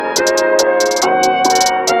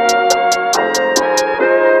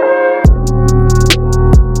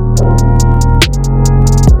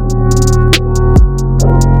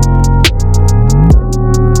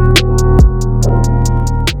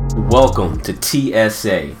to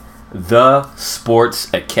TSA, the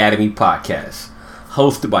Sports Academy Podcast,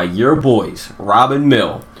 hosted by your boys, Rob and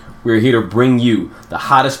Mill. We're here to bring you the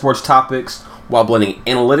hottest sports topics while blending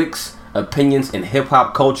analytics, opinions, and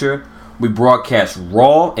hip-hop culture. We broadcast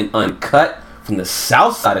raw and uncut from the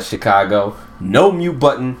south side of Chicago. No mute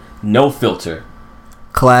button, no filter.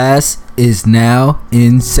 Class is now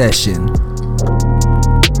in session.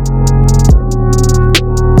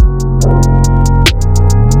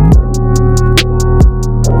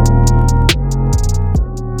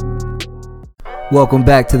 Welcome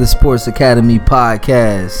back to the Sports Academy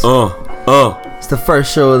Podcast. It's the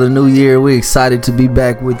first show of the new year. We're excited to be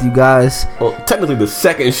back with you guys. Well, technically the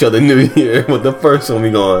second show of the new year, but the first one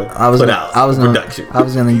we going to put out. I was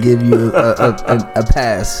gonna give you a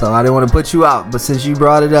pass, so I didn't want to put you out. But since you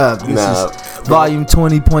brought it up, this is volume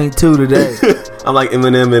 20.2 today. I'm like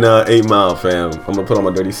Eminem in 8 Mile, fam. I'm gonna put all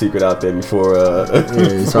my dirty secret out there before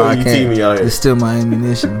so you team me out here. It's still my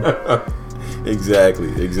ammunition. Exactly.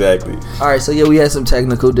 All right, so we had some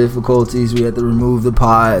technical difficulties. We had to remove the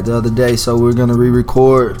pod the other day, so we're gonna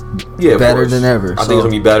re-record better than ever. I think it's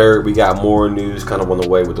gonna be better. We got more news kind of on the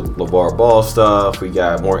way with the LeVar Ball stuff. We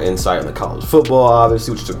got more insight into college football,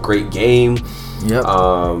 obviously, which is a great game. Yep.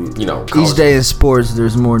 Each day in sports,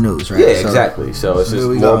 there's more news, right? Yeah, exactly. So it's just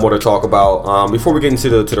more and more to talk about. Before we get into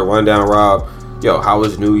the rundown, Rob, how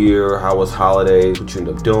was New Year? How was holidays? What you end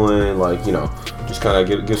up doing? Just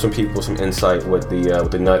kind of give some people some insight what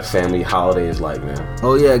the Nut family holiday is like, man.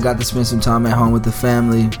 Oh yeah, got to spend some time at home with the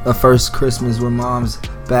family. First Christmas when Mom's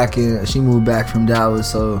back in. She moved back from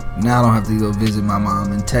Dallas, so now I don't have to go visit my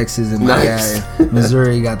mom in Texas, and my guy in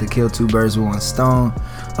Missouri. Got to kill two birds with one stone.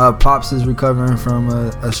 Pops is recovering from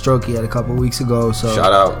a stroke he had a couple weeks ago. So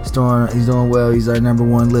shout out. He's doing well. He's our number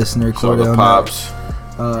one listener. Shout out to Pops.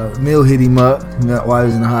 Mill hit him up while he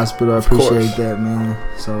was in the hospital. I appreciate that, man.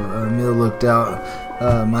 So Mill looked out.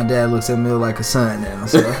 My dad looks at Mill like a son now.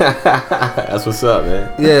 So. That's what's up,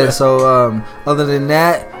 man. Yeah. So other than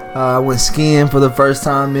that, I went skiing for the first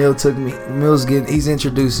time. Mill took me. He's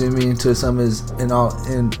introducing me into some of his in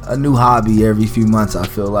a new hobby every few months. I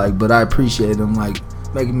feel like, but I appreciate him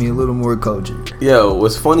making me a little more cultured. Yo,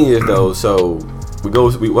 what's funny is though, so we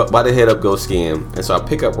by the head up go skiing, and so I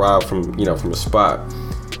pick up Rob from a spot.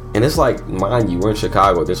 And it's like, mind you, we're in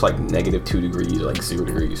Chicago. There's like -2 degrees, like 0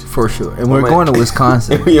 degrees. For sure. And we're going to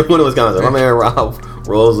Wisconsin. We're going to Wisconsin. My man Rob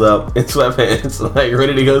rolls up in sweatpants, like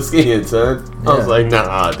ready to go skiing, son. I was like,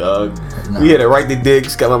 nah, dog. We had to right the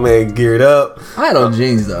dicks, got my man geared up. I had on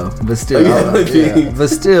jeans though, but still. But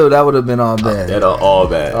still, that would have been all bad. All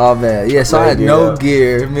bad. All bad. Yeah, so I had no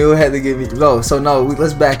gear. Mill had to give me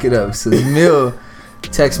let's back it up. So Mill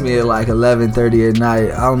text me at like 11:30 at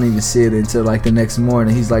night. I don't even see it until like the next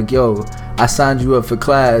morning. He's like, yo, I signed you up for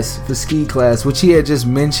ski class, which he had just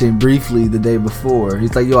mentioned briefly the day before.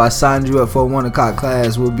 He's like, yo, I signed you up for a 1 o'clock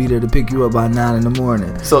class. We'll be there to pick you up by 9 in the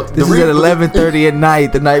morning. So this is at 11:30 at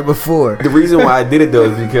night the night before. The reason why I did it though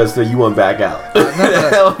is because you went back out.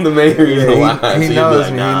 That was the main reason why. He knows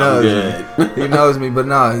me. He knows me. But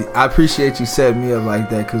no, I appreciate you setting me up like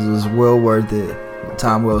that because it was well worth it.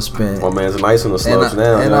 Time well spent. My man's nice on the slopes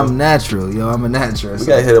now. And I'm natural, yo. I'm a natural. We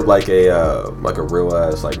gotta hit up like a real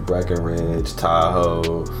ass like Breckenridge,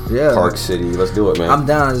 Tahoe, Park City. Let's do it, man. I'm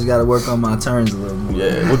down. I just gotta work on my turns a little more.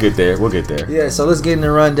 Yeah, we'll get there. Yeah, so let's get in the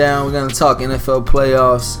rundown. We're gonna talk NFL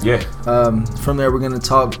playoffs. Yeah. From there, we're gonna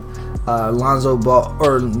talk Lonzo Ball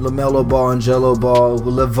or LaMelo Ball and Jello Ball,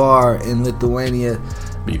 LeVar in Lithuania.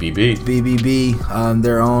 BBB,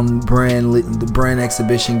 their own the brand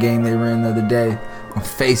exhibition game they ran the other day on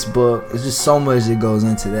Facebook. There's just so much that goes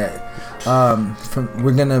into that.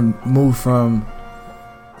 We're gonna move from.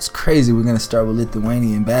 It's crazy. We're gonna start with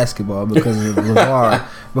Lithuanian basketball because of LeVar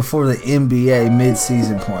before the NBA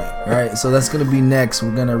mid-season point, right? So that's gonna be next.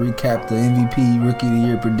 We're gonna recap the MVP Rookie of the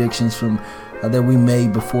Year predictions from that we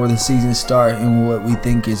made before the season start and what we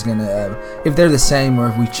think is gonna if they're the same or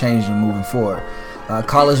if we've changed them moving forward.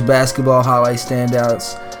 College basketball highlight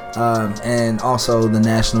standouts, and also the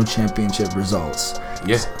national championship results.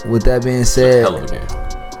 Yes. With that being said, hell of a game.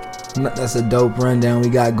 That's a dope rundown we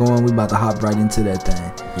got going. We about to hop right into that thing.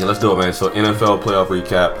 Yeah, let's do it, man. So NFL playoff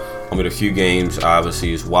recap. I'm with a few games.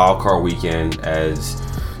 Obviously, it's Wildcard weekend as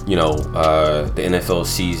the NFL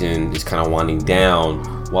season is kind of winding down.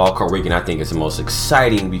 Wildcard weekend, I think, is the most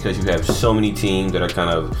exciting because you have so many teams that are kind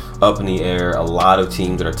of up in the air. A lot of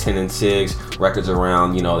teams that are 10-6, records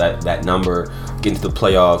around that number, getting to the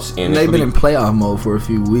playoffs, and they've been in playoff mode for a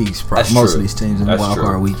few weeks. Most of these teams in the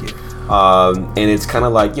Wildcard weekend. And it's kind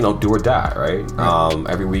of like do or die, right?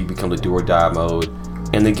 Every week becomes a do or die mode,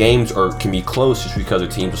 and the games can be close just because the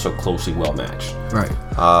teams are so closely well matched. Right.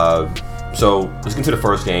 So let's get to the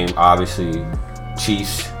first game. Obviously,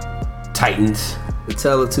 Chiefs, Titans. The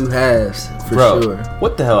tale of two halves, for sure.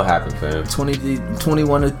 What the hell happened, fam?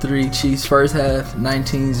 21-3 Chiefs first half,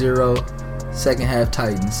 19-0 second half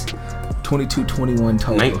Titans, 22-21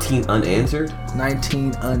 total. 19 unanswered?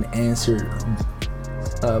 19 unanswered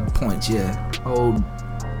points, yeah.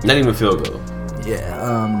 Not even a field goal.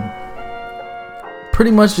 Yeah,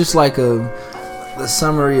 pretty much just like the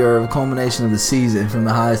summary or a culmination of the season, from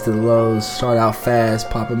the highs to the lows. Start out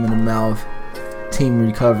fast, pop them in the mouth. Team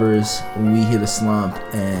recovers when we hit a slump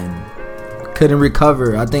and couldn't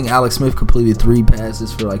recover. I think Alex Smith completed 3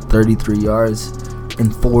 passes for like 33 yards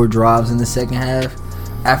and 4 drives in the second half,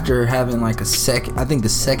 after having like the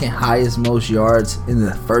second highest most yards in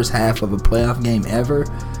the first half of a playoff game ever.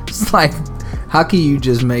 It's like, how can you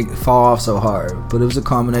just fall off so hard? But it was a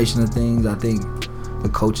combination of things. I think the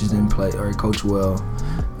coaches didn't coach well.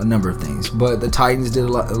 A number of things, but the Titans did a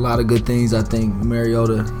lot of good things. I think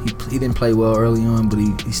Mariota, he didn't play well early on, but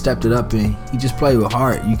he stepped it up and he just played with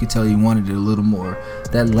heart. You could tell he wanted it a little more.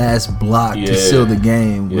 That last block to seal the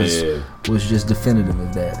game was just definitive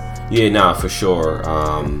of that. Yeah, nah, for sure.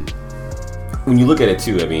 When you look at it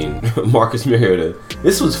too, I mean, Marcus Mariota.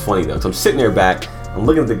 This was funny though. So I'm sitting there back, I'm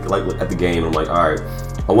looking at the game, and I'm like, all right.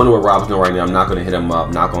 I wonder what Rob's doing right now. I'm not going to hit him up.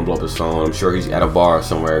 I'm not going to blow up his phone. I'm sure he's at a bar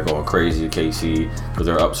somewhere going crazy at KC because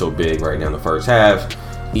they're up so big right now in the first half.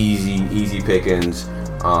 Easy pickings,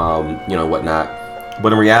 whatnot.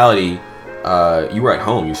 But in reality, you were at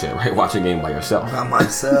home, you said, right? Watching a game by yourself. By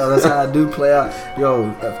myself. That's how I do play out.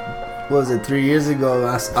 Yo, what was it, 3 years ago?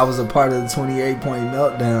 I was a part of the 28-point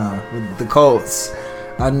meltdown with the Colts.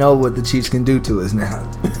 I know what the Chiefs can do to us now.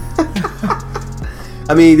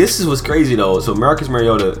 I mean, this is what's crazy though. So Marcus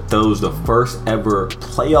Mariota throws the first ever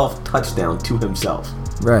playoff touchdown to himself.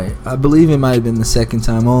 Right. I believe it might have been the second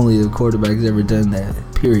time only a quarterback's ever done that.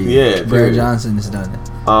 Period. Yeah. Brad Johnson has done it.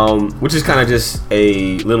 Which is kind of just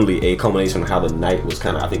literally a culmination of how the night was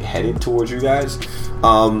kind of, I think, headed towards you guys.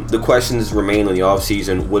 The questions remain in the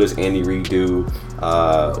offseason. What does Andy Reid do?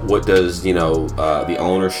 What does the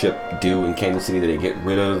ownership do in Kansas City? That they get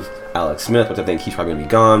rid of Alex Smith, which I think he's probably going to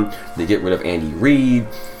be gone. They get rid of Andy Reid.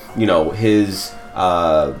 His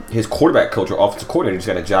quarterback coach or offensive coordinator just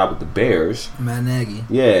got a job with the Bears. Matt Nagy.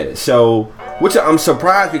 Yeah, so, which I'm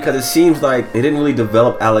surprised because it seems like they didn't really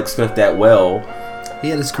develop Alex Smith that well. He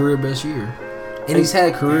had his career best year. And he's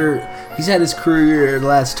had his career year the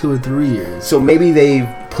last 2 or 3 years. So maybe they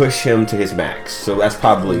push him to his max. So that's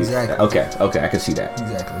probably exactly okay. I can see that.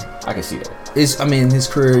 Exactly. I can see that. His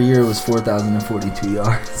career year was 4,042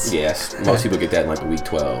 yards. Yes, most people get that in like week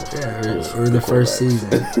 12. Yeah, or the first season.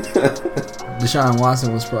 Deshaun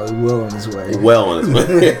Watson was probably well on his way.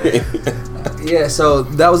 Yeah, so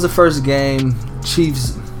that was the first game.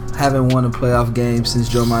 Chiefs haven't won a playoff game since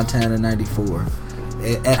Joe Montana '94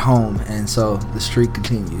 at home, and so the streak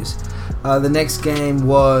continues. The next game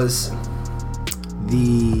was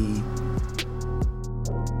the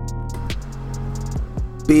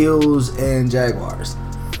Bills and Jaguars.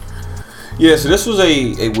 Yeah, so this was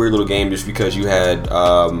a weird little game just because you had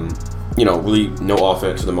really no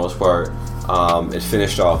offense for the most part. It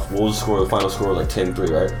finished off, what was the score? The final score was like 10-3,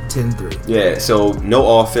 right? 10-3. Yeah, so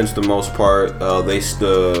no offense for the most part.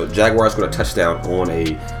 The Jaguars got a touchdown on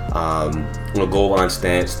a goal line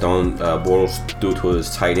stance. Bortles threw to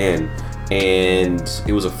his tight end, and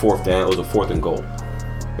it was a fourth down. It was a 4th and goal,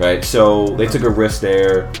 right? So they took a risk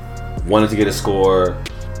there, wanted to get a score,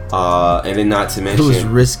 and then not to mention it was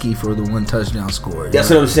risky for the 1 touchdown score. That's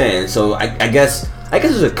what I'm saying. So I guess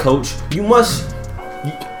as a coach,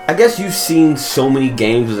 I guess you've seen so many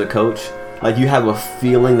games as a coach. Like, you have a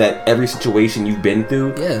feeling that every situation you've been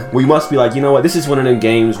through, where you must be like, you know what, this is one of them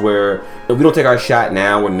games where if we don't take our shot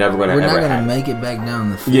now, we're never going to ever have it. We're not going to make it back down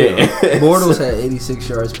the field. Yeah. Bortles had 86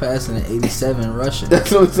 yards passing and 87 rushing. That's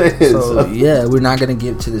what I'm saying. So, yeah, we're not going to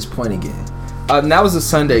get to this point again. That was a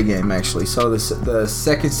Sunday game, actually. So the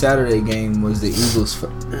second Saturday game was the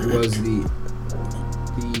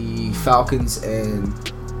Falcons and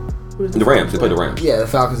the Rams. They played the Rams. Yeah, the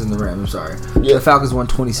Falcons and the Rams. I'm sorry. Yeah. The Falcons won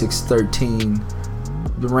 26-13.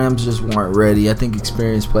 The Rams just weren't ready. I think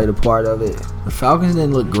experience played a part of it. The Falcons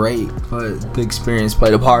didn't look great, but the experience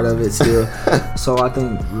played a part of it still. So I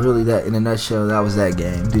think really that, in a nutshell, that was that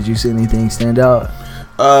game. Did you see anything stand out?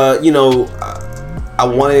 I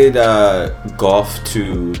wanted Goff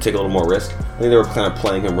to take a little more risk. I think they were kind of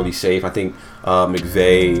playing him really safe. I think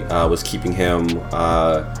McVay was keeping him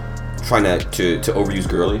trying to overuse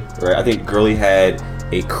Gurley, right? I think Gurley had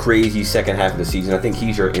a crazy second half of the season. I think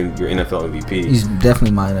he's your NFL MVP. He's definitely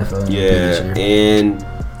my NFL MVP this year. And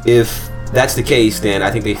if that's the case, then I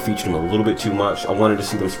think they featured him a little bit too much. I wanted to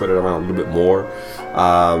see them spread it around a little bit more.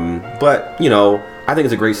 But, you know, I think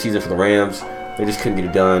it's a great season for the Rams. They just couldn't get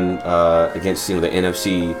it done against, you know, the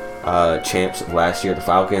NFC champs of last year, the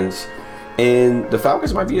Falcons. And the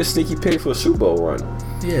Falcons might be a sneaky pick for a Super Bowl run.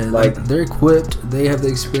 Yeah, like they're equipped. They have the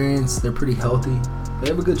experience. They're pretty healthy. They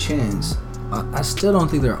have a good chance. I still don't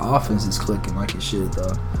think their offense is clicking like it should,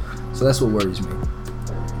 though. So that's what worries me.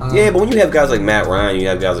 Yeah, but when you have guys like Matt Ryan, you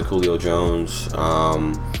have guys like Julio Jones.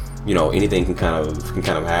 You know, anything can kind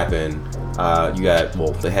of happen.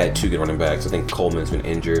 They had 2 good running backs. I think Coleman's been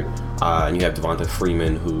injured, and you have Devonta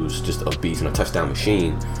Freeman, who's just a beast and a touchdown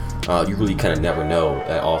machine. You really kind of never know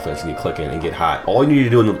that offense can get clicking and get hot. All you need to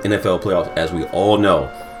do in the NFL playoffs, as we all know,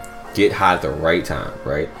 get hot at the right time,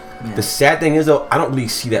 right? Yeah. The sad thing is, though, I don't really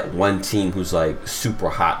see that one team who's like super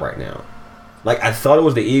hot right now. Like, I thought it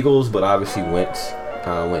was the Eagles, but obviously went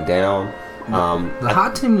down. The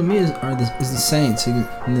hot team to me is the Saints,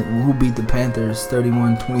 who beat the Panthers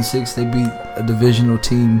 31-26. They beat a divisional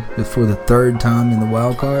team for the 3rd time in the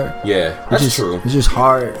wild card. Yeah, that's true. It's just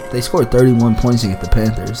hard. They scored 31 points against the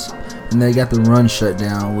Panthers, and they got the run shut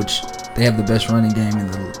down, which they have the best running game in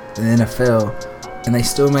the NFL, and they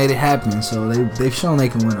still made it happen. So they've shown they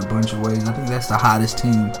can win a bunch of ways. I think that's the hottest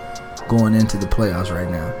team going into the playoffs right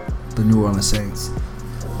now, the New Orleans Saints.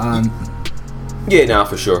 Yeah, no,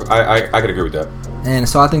 for sure. I could agree with that. And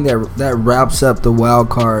so I think that wraps up the wild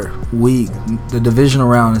card week. The divisional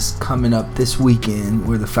round is coming up this weekend,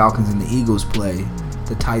 where the Falcons and the Eagles play,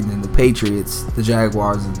 the Titans and the Patriots, the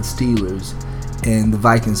Jaguars and the Steelers, and the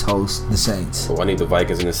Vikings host the Saints. Oh, I need the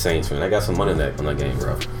Vikings and the Saints, man. I got some money on that game,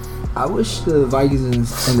 bro. I wish the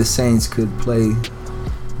Vikings and the Saints could play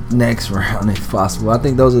next round if possible. I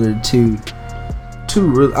think those are the two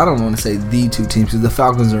real, I don't want to say the 2 teams, because the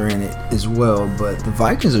Falcons are in it as well, but the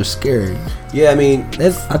Vikings are scary. Yeah, I mean,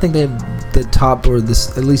 I think they have the top, or at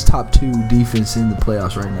least top 2 defense in the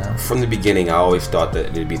playoffs right now. From the beginning, I always thought that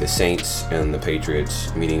it'd be the Saints and the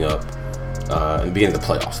Patriots meeting up at the beginning of the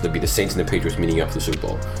playoffs. It'd be the Saints and the Patriots meeting up for the Super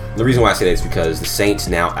Bowl. And the reason why I say that is because the Saints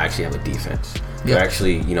now actually have a defense. They're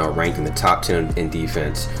actually, you know, ranked in the top 10 in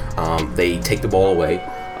defense. They take the ball away.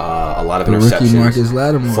 A lot of interceptions, Marcus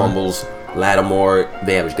Lattimore. fumbles. Lattimore,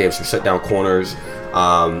 they have some shutdown corners,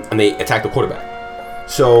 and they attack the quarterback.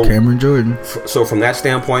 So Cameron Jordan. So from that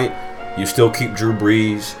standpoint, you still keep Drew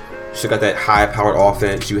Brees. You still got that high-powered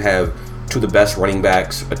offense. You have 2 of the best running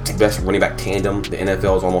backs, best running back tandem the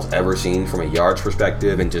NFL has almost ever seen from a yards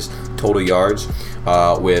perspective and just total yards,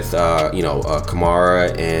 with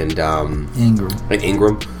Kamara and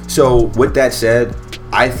Ingram. So with that said,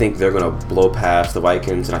 I think they're going to blow past the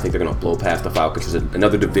Vikings, and I think they're going to blow past the Falcons. It's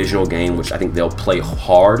another divisional game, which I think they'll play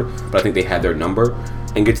hard, but I think they have their number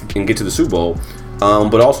and get to the Super Bowl.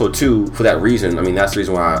 But also, too, for that reason, I mean, that's the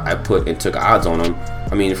reason why I put and took odds on them.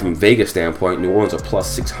 I mean, from Vegas standpoint, New Orleans are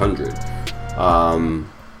plus 600,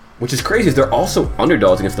 which is crazy. They're also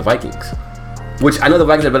underdogs against the Vikings, which I know the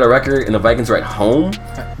Vikings have a better record, and the Vikings are at home.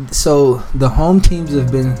 So the home teams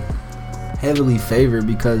have been heavily favored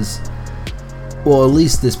because, well, at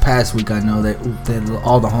least this past week I know that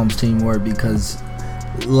all the home teams were, because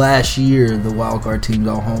last year the wildcard teams,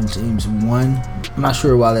 all home teams, won. I'm not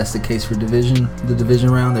sure why that's the case for the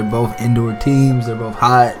division round. They're both indoor teams. They're both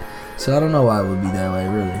hot. So I don't know why it would be that way,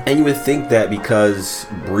 really. And you would think that because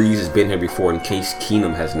Breeze has been here before and Case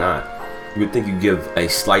Keenum has not, you would think you'd give a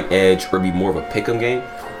slight edge or be more of a pick'em game,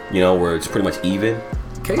 you know, where it's pretty much even.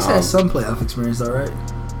 Case has some playoff experience, though, right?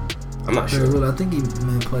 I'm not sure. I think he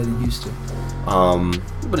may have played in Houston.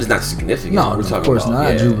 But it's not significant. No, of course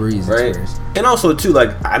not. Drew Brees, right? And also, too, like,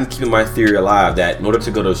 I'm keeping my theory alive that in order to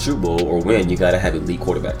go to the Super Bowl or win, you got to have elite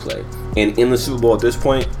quarterback play. And in the Super Bowl at this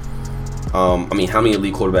point, I mean, how many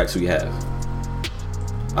elite quarterbacks do we have?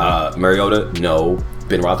 Mariota, no.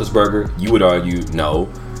 Ben Roethlisberger, you would argue, no.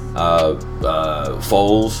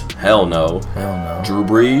 Foles, hell no. Drew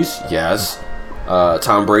Brees, yes.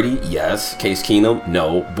 Tom Brady, yes. Case Keenum,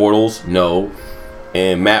 no. Bortles, no.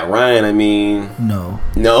 And Matt Ryan, I mean, no.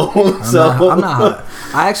 I'm not hot.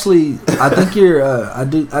 I think you're. I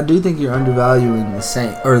do think you're undervaluing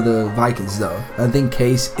the Vikings, though. I think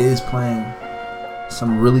Case is playing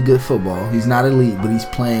some really good football. He's not elite, but he's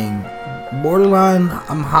playing borderline.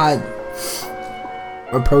 I'm hot,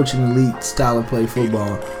 approaching elite style of play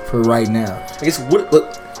football for right now. I guess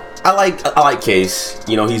I like Case.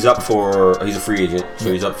 You know, he's a free agent,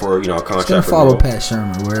 so he's up for, you know, a contract. He's gonna follow Pat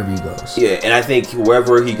Shermer wherever he goes. Yeah, and I think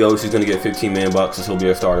wherever he goes, he's gonna get $15 million, and he'll be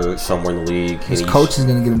a starter somewhere in the league. His coach is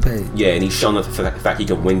gonna get him paid. Yeah, and he's shown the fact he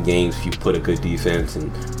can win games if you put a good defense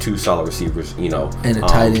and 2 solid receivers, you know, and a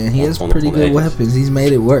tight end. He has pretty good weapons. He's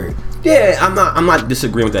made it work. Yeah, I'm not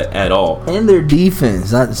disagreeing with that at all. And their defense.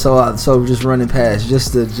 So just running past,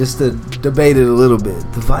 just to debate it a little bit.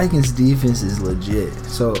 The Vikings defense is legit.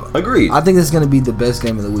 So agreed. I think it's going to be the best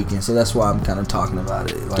game of the weekend. So that's why I'm kind of talking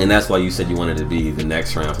about it. And that's why you said you wanted to be the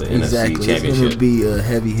next round of the NFC Championship. It's going to be a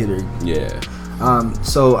heavy hitter. Yeah.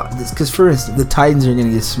 So because for instance, the Titans are going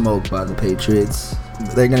to get smoked by the Patriots.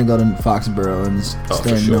 They're going to go to Foxborough and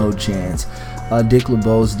stand no chance. Dick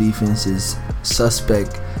LeBeau's defense is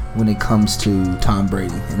suspect when it comes to Tom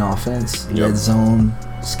Brady in offense. That zone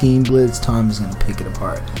scheme blitz, Tom is going to pick it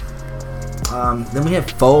apart. Then we have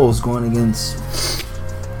Foles going against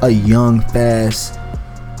a young, fast,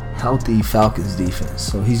 healthy Falcons defense.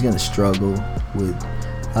 So he's going to struggle with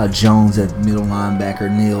Jones at middle linebacker,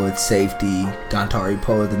 Neal at safety, Dontari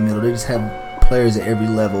Poe at the middle. They just have players at every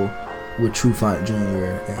level with Trufant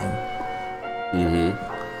Jr.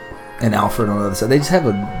 and Alfred on the other side. They just have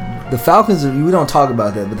the Falcons. We don't talk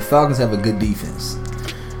about that, but the Falcons have a good defense.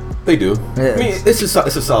 They do. Yeah, I mean, it's a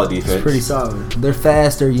solid defense. It's pretty solid. They're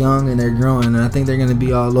fast, they're young, and they're growing. And I think they're going to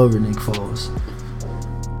be all over Nick Foles.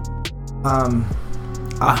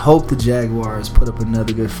 I hope the Jaguars put up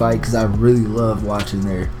another good fight because I really love watching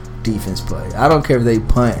their defense play. I don't care if they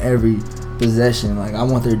punt every possession. Like, I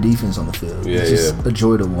want their defense on the field. It's just a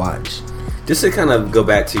joy to watch. Just to kind of go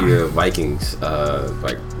back to your Vikings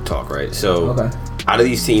talk, right? So, out of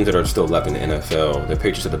these teams that are still left in the NFL, the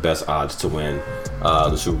Patriots are the best odds to win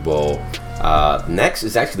the Super Bowl. Next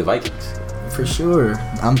is actually the Vikings. For sure.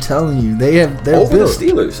 I'm telling you, they're over built. The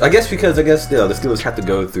Steelers. I guess the Steelers have to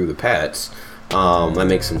go through the Pats. That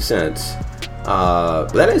makes some sense.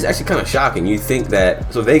 But that is actually kind of shocking. You think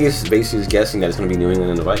that... So Vegas basically is guessing that it's going to be New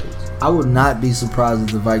England and the Vikings. I would not be surprised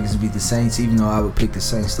if the Vikings beat the Saints, even though I would pick the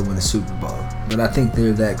Saints to win the Super Bowl. But I think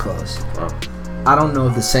they're that close. Wow. I don't know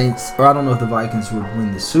if the Vikings would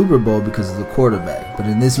win the Super Bowl because of the quarterback. But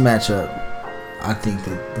in this matchup, I think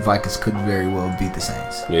that the Vikings could very well beat the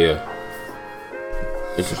Saints. Yeah.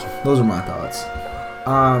 Interesting. Those are my thoughts.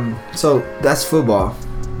 So that's football.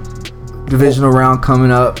 Divisional round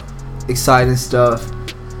coming up. Exciting stuff.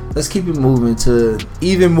 Let's keep it moving to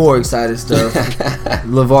even more exciting stuff.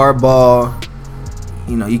 LeVar Ball.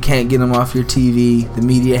 You can't get him off your TV. The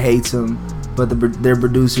media hates him. But their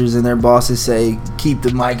producers and their bosses say keep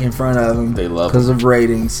the mic in front of him. They love because of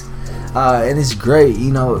ratings. And it's great.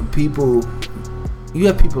 You have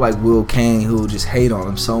people like Will Kane who just hate on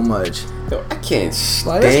him so much. Yo, I can't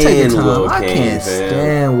stand Will Kane. I can't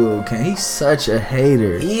stand Will Kane. He's such a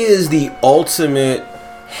hater. He is the ultimate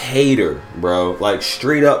hater, bro. Like,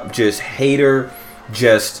 straight up just hater.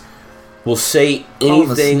 Just will say anything. Call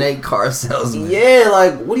him a snake car salesman. Yeah,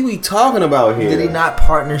 like, what are we talking about here? Did he not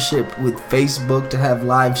partnership with Facebook to have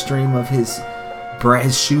live stream of his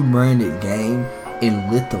shoe branded game in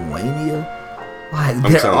Lithuania? Like,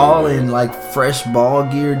 they're all in like fresh ball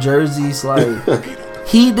gear jerseys. Like,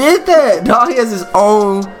 he did that. Dog, he had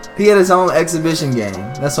his own exhibition game.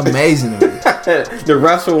 That's amazing to me. The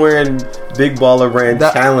refs were wearing Big Baller Brand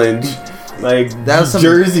Challenge. Like, that's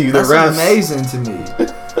jersey. That's amazing to me.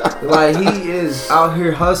 Like, he is out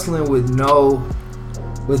here hustling with no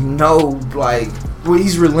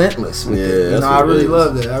he's relentless with it. I really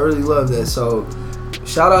love that. So,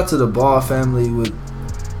 shout out to the Ball family with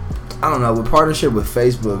partnership with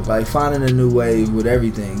Facebook, like finding a new way with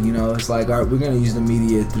everything. It's like, all right, we're going to use the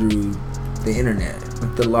media through the internet,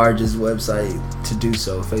 the largest website to do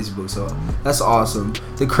so, Facebook. So that's awesome.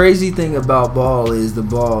 The crazy thing about Ball is the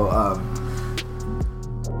Ball,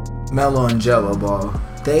 Mello and Jello Ball,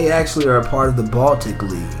 they actually are a part of the Baltic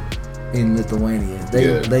League in Lithuania.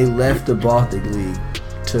 They left the Baltic League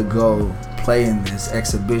to go play in this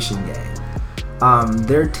exhibition game.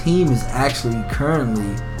 Their team is actually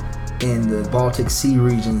currently in the Baltic Sea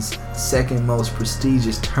region's second most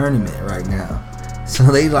prestigious tournament right now. So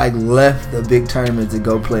they left the big tournament to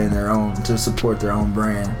go play to support their own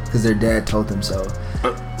brand because their dad told them so.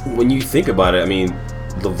 When you think about it, I mean,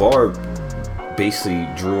 LeVar basically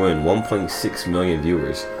drew in 1.6 million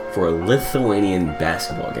viewers for a Lithuanian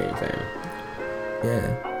basketball game, fam.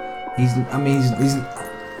 Yeah. He's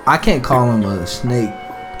I can't call him a snake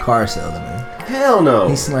car salesman. Hell no.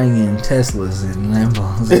 He's slanging Teslas and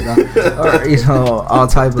Lambos and all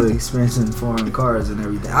type of expensive foreign cars and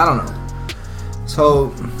everything. I don't know.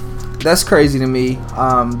 So that's crazy to me.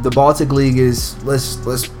 The Baltic League is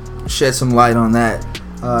let's shed some light on that.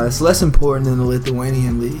 It's less important than the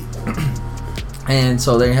Lithuanian League, and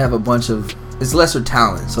so they have it's lesser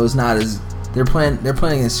talent. So it's not as they're playing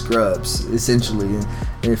against scrubs essentially,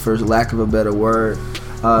 for lack of a better word.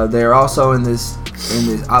 They're also in this.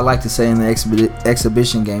 I like to say in the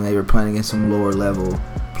exhibition game they were playing against some lower level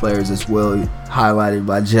players as well, highlighted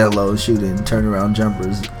by Jello shooting turnaround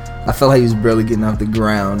jumpers. I felt like he was barely getting off the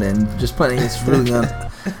ground and just playing against really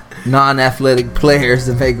non-athletic players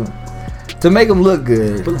to make them look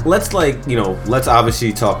good. But let's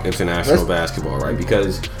obviously talk international basketball, right?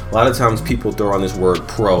 Because a lot of times people throw on this word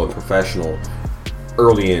pro and professional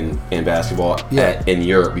early in basketball in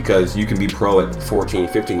Europe, because you can be pro at 14,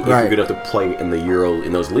 15 if you're good enough to play in the Euro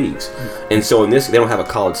in those leagues. And so they don't have a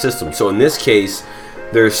college system. So in this case,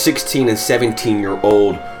 there's 16 and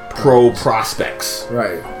 17-year-old pro prospects.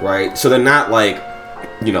 Right. So they're not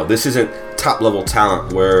this isn't top level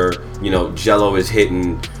talent where, Jello is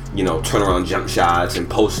hitting, turnaround jump shots and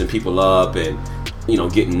posting people up and,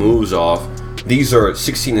 getting moves off. These are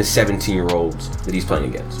 16 and 17-year-olds that he's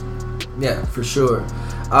playing against. Yeah, for sure.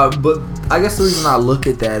 But I guess the reason I look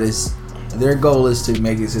at that is their goal is to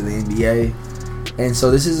make it to the NBA. And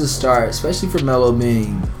so this is a start, especially for Melo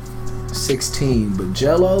being 16. But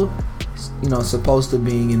Jello, supposed to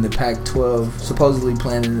being in the Pac-12, supposedly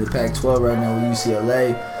playing in the Pac-12 right now with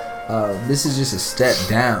UCLA. This is just a step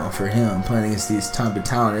down for him playing against these type of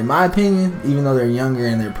talent. In my opinion, even though they're younger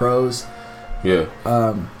and they're pros. Yeah.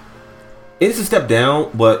 It's a step down,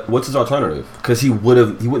 but what's his alternative? Because he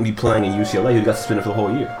wouldn't be playing in UCLA. He got suspended for the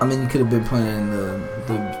whole year. I mean, he could have been playing in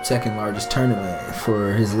the second largest tournament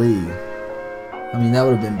for his league. I mean, that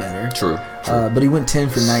would have been better. True. But he went 10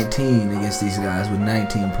 for 19 against these guys with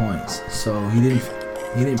 19 points. So he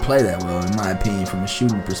didn't play that well, in my opinion, from a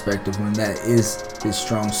shooting perspective, when that is his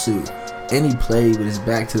strong suit. And he played with his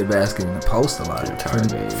back to the basket in the post a lot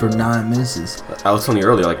for 9 misses. I was telling you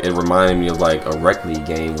earlier, it reminded me of a rec league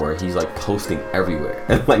game where he's posting everywhere.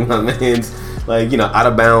 And my man's out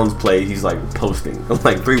of bounds play, he's posting.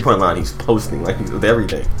 3-point line, he's posting with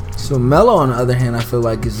everything. So Melo, on the other hand, I feel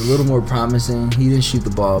like is a little more promising. He didn't shoot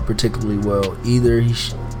the ball particularly well either.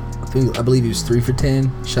 I believe he was 3 for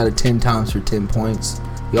 10. Shot it 10 times for 10 points.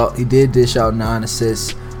 He did dish out 9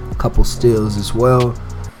 assists, a couple steals as well.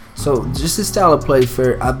 So just his style of play,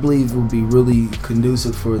 I believe, would be really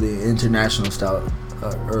conducive for the international style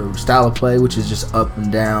of play, which is just up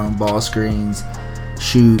and down, ball screens,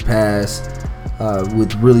 shoot, pass,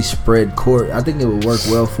 with really spread court. I think it would work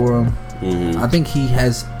well for him. Mm-hmm. I think he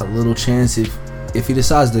has a little chance if he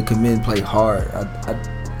decides to commit and play hard.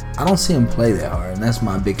 I don't see him play that hard, and that's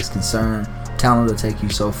my biggest concern. Talent will take you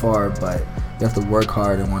so far, but you have to work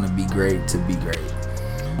hard and want to be great to be great.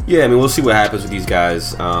 Yeah, I mean, we'll see what happens with these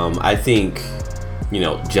guys. I think,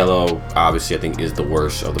 Jello, obviously, I think is the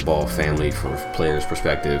worst of the Ball family from a player's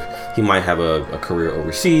perspective. He might have a career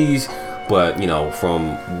overseas, but,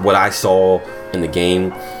 from what I saw in the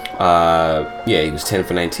game, he was 10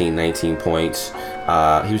 for 19 points.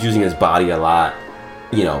 He was using his body a lot,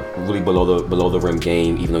 really below the rim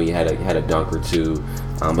game, even though he had a dunk or two.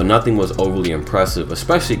 But nothing was overly impressive,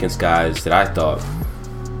 especially against guys that I thought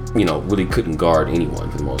really couldn't guard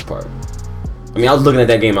anyone for the most part. I mean, I was looking at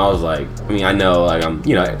that game, I was I know,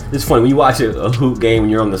 it's funny when you watch a hoop game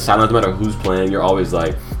and you're on the sideline, no matter who's playing, you're always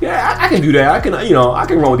yeah, I can do that. I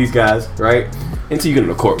can run with these guys, right? Until you get on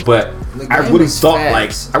the court. But I really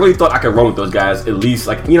thought I could run with those guys at least,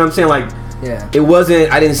 you know what I'm saying? Yeah. It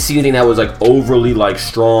wasn't. I didn't see anything that was overly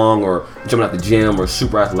strong or jumping out the gym or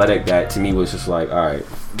super athletic. That to me was just all right.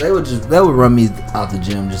 They would run me out the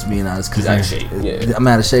gym, just being honest, because I'm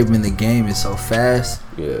out of shape. In the game is so fast.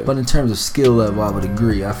 Yeah. But in terms of skill level, I would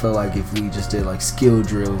agree. I feel like if we just did skill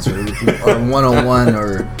drills or 1-on-1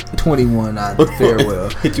 or 21, I'd fare well.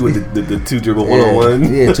 Hit you with the 2-dribble 1-on-1.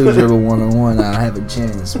 Yeah, 2-dribble 1-on-1, I'd have a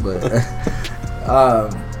chance. But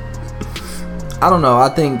I don't know. I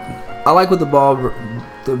think I like what the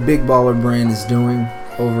Big Baller brand is doing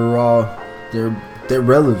overall. They're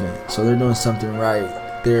relevant, so they're doing something right.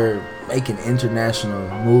 They're making international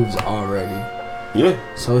moves already. Yeah.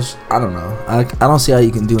 So I don't know. I don't see how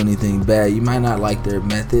you can do anything bad. You might not like their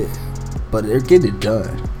method, but they're getting it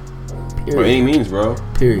done. Period. By any means, bro.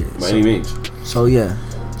 Period. By any means. So yeah.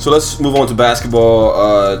 So let's move on to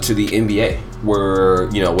basketball, to the NBA, where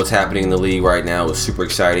what's happening in the league right now is super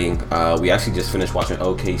exciting. We actually just finished watching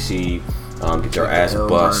OKC get their ass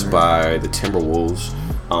bust by the Timberwolves,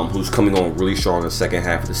 who's coming on really strong in the second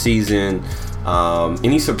half of the season.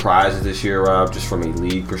 Any surprises this year, Rob, just from a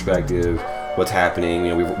league perspective? What's happening?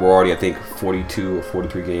 We're already, I think, 42 or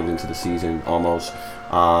 43 games into the season almost.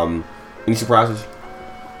 Any surprises?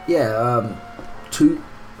 Yeah, two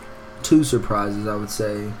surprises, I would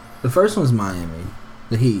say. The first one's Miami,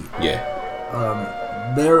 the Heat.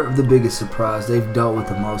 Yeah. They're the biggest surprise. They've dealt with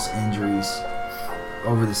the most injuries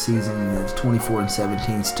over the season. It's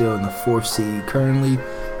 24-17, still in the 4th seed currently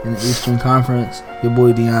in the Eastern Conference. Your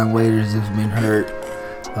boy Deion Waiters has been hurt.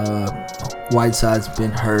 Whiteside's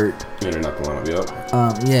been hurt. Yeah, they're not the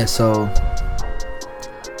lineup. Yeah, so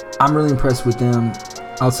I'm really impressed with them.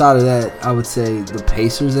 Outside of that, I would say the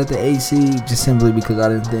Pacers at the 8 seed, just simply because I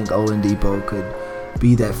didn't think Oladipo could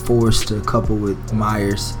be that force to couple with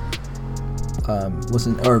Myers.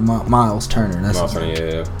 Miles Turner. Miles Turner,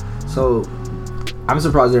 yeah. So I'm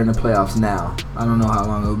surprised they're in the playoffs now. I don't know how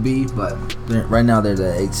long it'll be, but right now they're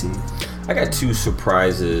the 8 seed. I got two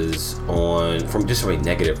surprises from a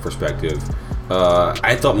negative perspective.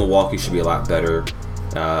 I thought Milwaukee should be a lot better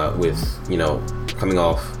with, coming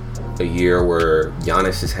off a year where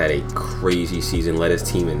Giannis has had a crazy season, led his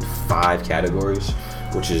team in 5 categories,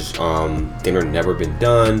 which is never been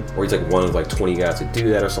done, or he's like one of like 20 guys to do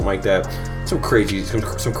that or something like that. Some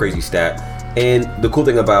crazy stat. And the cool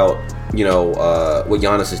thing about what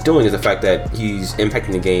Giannis is doing is the fact that he's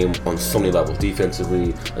impacting the game on so many levels: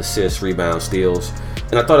 defensively, assists, rebounds, steals.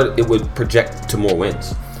 And I thought it would project to more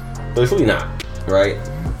wins, but it's really not, right?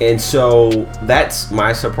 And so that's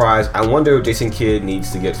my surprise. I wonder if Jason Kidd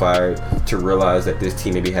needs to get fired to realize that this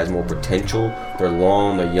team maybe has more potential. They're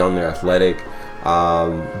long, they're young, they're athletic.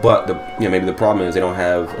 But maybe the problem is they don't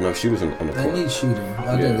have enough shooters on the court. They need shooting.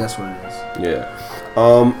 I think that's what it is. Yeah.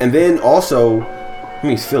 And then also,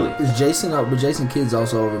 it's Philly. Is Jason up? But Jason Kidd's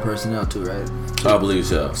also over personnel too, right? I believe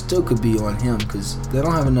so. Still could be on him because they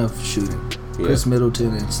don't have enough shooting. Yeah. Chris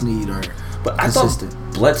Middleton and Snead are consistent. I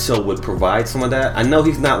thought Bledsoe would provide some of that. I know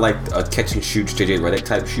he's not like a catch and shoot JJ Redick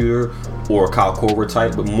type shooter or a Kyle Korver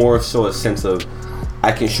type, but more so a sense of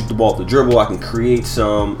I can shoot the ball off the dribble, I can create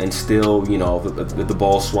some, and still, if the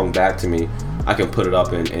ball swung back to me, I can put it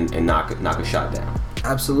up and knock a shot down.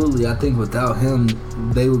 Absolutely. I think without him,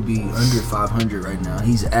 they would be under 500 right now.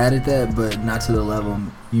 He's added that, but not to the level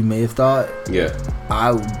you may have thought. Yeah.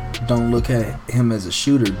 I don't look at him as a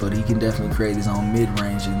shooter, but he can definitely create his own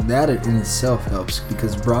mid-range, and that in itself helps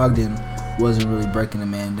because Brogdon wasn't really breaking the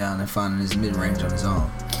man down and finding his mid-range on his own.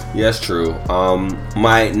 Yeah, that's true.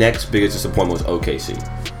 My next biggest disappointment was OKC.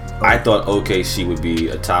 I thought OKC would be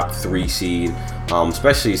a top 3 seed,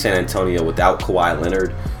 especially San Antonio without Kawhi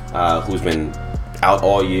Leonard, who's been out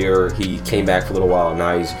all year. He came back for a little while.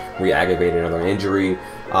 Now he's re-aggravated another injury.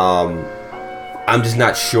 I'm just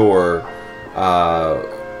not sure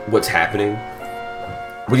what's happening.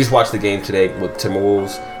 We just watched the game today with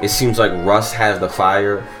Timberwolves. It seems like Russ has the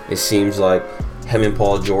fire. It seems like him and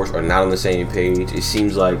Paul George are not on the same page. It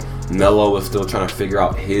seems like Melo is still trying to figure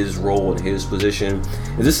out his role and his position.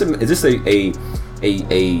 Is this an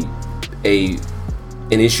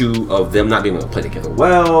issue of them not being able to play together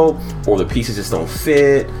well, or the pieces just don't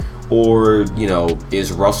fit, or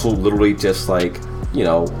is Russell literally just like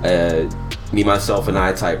me, myself, and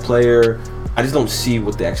I type player? I just don't see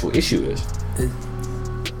what the actual issue is.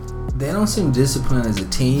 They don't seem disciplined as a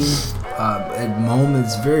team. At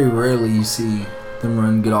moments, very rarely you see them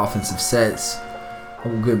run good offensive sets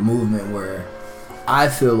or good movement where I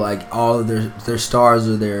feel like all of their stars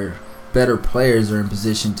or their better players are in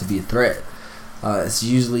position to be a threat. It's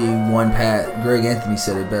usually one pat. Greg Anthony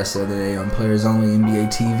said it best the other day on Players Only NBA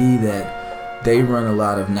TV that they run a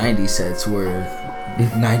lot of 90s sets where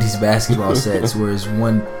 90s basketball sets where it's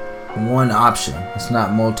one option. It's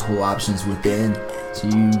not multiple options within. So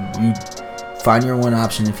you find your one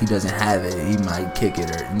option. If he doesn't have it, he might kick it,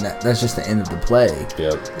 that's just the end of the play.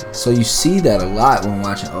 Yep. So you see that a lot when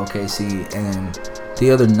watching OKC. And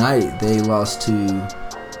the other night they lost to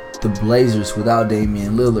the Blazers without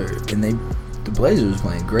Damian Lillard, and the Blazers was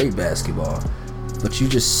playing great basketball. But you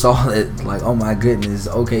just saw that, like, oh my goodness,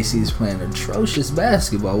 OKC is playing atrocious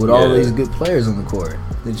basketball with all these good players on the court.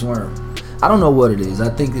 They just weren't. I don't know what it is. I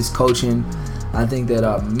think it's coaching. I think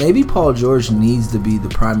that maybe Paul George needs to be the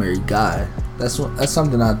primary guy. That's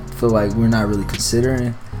something I feel like we're not really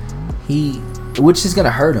considering. Which is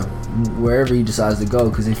gonna hurt him wherever he decides to go.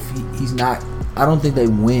 Because if he's not, I don't think they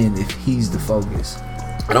win if he's the focus.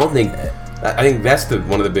 I think that's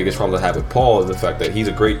one of the biggest problems I have with Paul is the fact that he's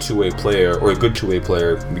a great two-way player, or a good two-way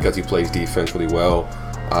player, because he plays defense really well.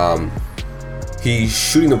 He's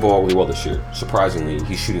shooting the ball really well this year. Surprisingly,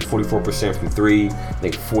 he's shooting 44% from 3, I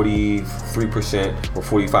think 43% or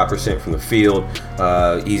 45% from the field.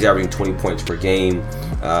 He's averaging 20 points per game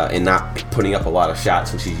and not putting up a lot of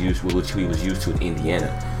shots, which he was used to in Indiana.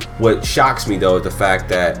 What shocks me though is the fact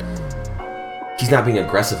that he's not being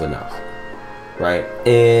aggressive enough, right?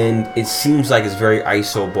 And it seems like it's very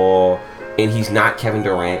ISO ball, and he's not Kevin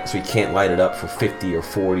Durant, so he can't light it up for 50 or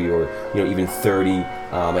 40 or even 30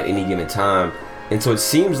 at any given time. And so it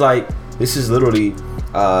seems like this is literally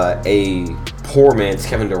a poor man's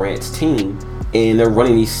Kevin Durant's team, and they're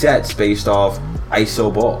running these sets based off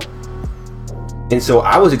ISO ball. And so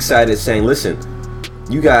I was excited saying, listen,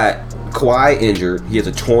 You got Kawhi injured. He has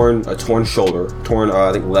a torn shoulder,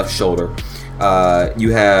 I think left shoulder.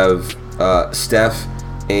 You have Steph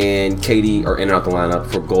and KD are in and out the lineup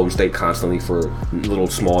for Golden State constantly for little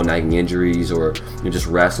small nagging injuries or just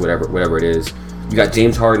rest, whatever it is. You got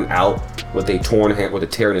James Harden out with a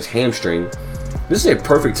tear in his hamstring. This is a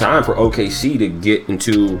perfect time for OKC to get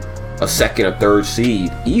into a second or third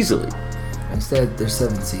seed easily. Instead, they're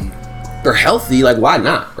 7th seed. They're healthy, like why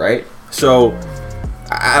not, right? So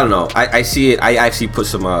I don't know. I see it. I actually put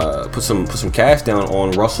some cash down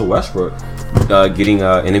on Russell Westbrook getting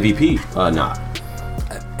an MVP nod.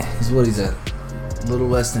 He's a little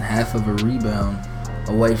less than half of a rebound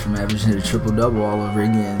away from averaging a triple-double all over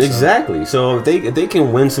again. So. Exactly. So if they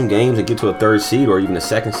can win some games and get to a third seed or even a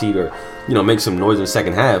second seed or make some noise in the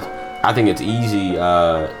second half, I think it's easy.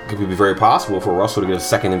 Could be very possible for Russell to get a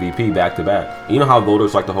second MVP back to back. You know how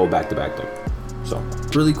voters like the whole back to back thing. So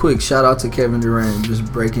really quick, shout out to Kevin Durant just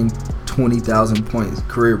breaking 20,000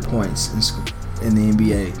 career points in the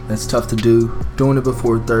NBA. That's tough to do. Doing it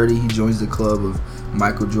before 30, he joins the club of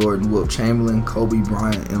Michael Jordan, Wilt Chamberlain, Kobe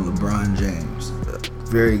Bryant, and LeBron James.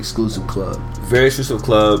 Very exclusive club.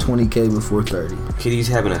 20K before 30. KD's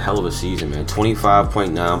having a hell of a season, man.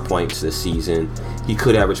 25.9 points this season. He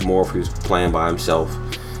could average more if he was playing by himself.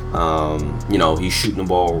 He's shooting the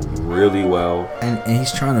ball really well. And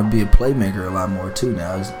he's trying to be a playmaker a lot more, too,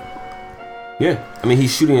 now. Yeah. I mean,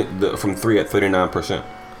 he's shooting it from 3 at 39%.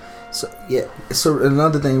 So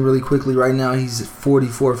another thing really quickly, right now he's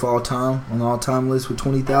 44th all-time on the all-time list with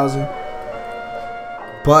 20,000.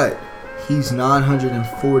 But he's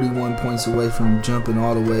 941 points away from jumping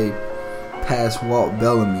all the way past Walt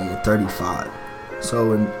Bellamy at 35.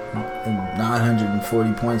 So in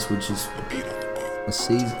 940 points, which is a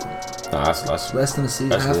season. No, that's less than a season.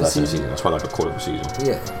 That's half less a than a season. season. That's probably like a quarter of a season.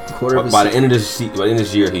 Yeah, quarter of a by season. the end of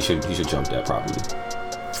this year, he should jump that probably.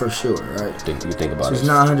 For sure, right? You think about so it. It's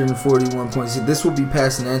 941 points. This will be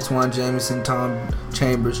passing Antoine Jameson, Tom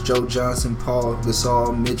Chambers, Joe Johnson, Paul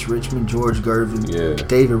Gasol, Mitch Richmond, George Gervin,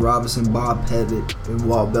 David Robinson, Bob Pettit, and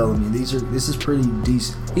Walt Bellamy. This is pretty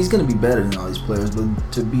decent. He's going to be better than all these players,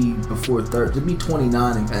 but to be before third, to be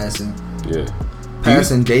 29 and passing. Yeah.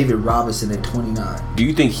 Passing David Robinson at 29. Do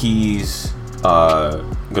you think he's going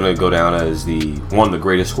to go down as one of the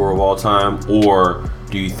greatest scorer of all time, or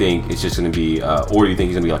do you think it's just going to be, or do you think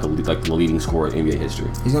he's going to be like the leading scorer in NBA history?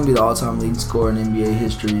 He's going to be the all-time leading scorer in NBA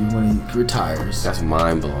history when he retires. That's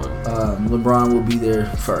mind-blowing. LeBron will be there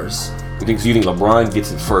first. You think LeBron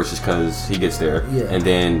gets it first just because he gets there, and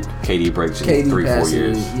then KD breaks in 3-4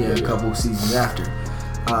 years? A couple seasons after.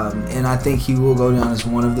 And I think he will go down as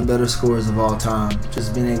one of the better scorers of all time,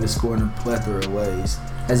 just being able to score in a plethora of ways.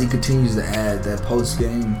 As he continues to add that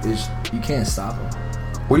post-game, you can't stop him.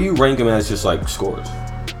 Where do you rank him as just like scores?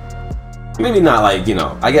 Maybe not like,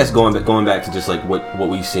 I guess going back to just like what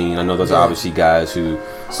we've seen. I know those are obviously guys who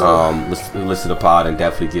listen to the pod and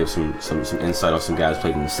definitely give some insight on some guys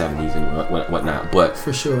played in the 70s and whatnot. But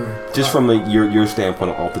for sure, just from your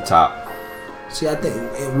standpoint off the top. See, I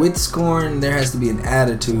think with scoring, there has to be an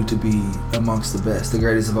attitude to be amongst the best, the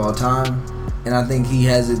greatest of all time. And I think he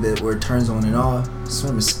has it where it turns on and off. So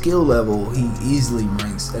from a skill level, he easily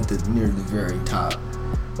ranks at near the very top.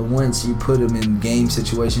 But once you put him in game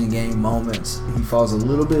situation, game moments, he falls a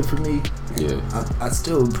little bit for me. Yeah. I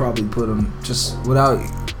still would probably put him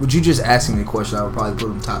would you just asking me a question, I would probably put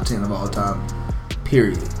him top 10 of all time,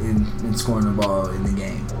 period, in scoring the ball in the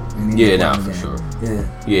game. For sure.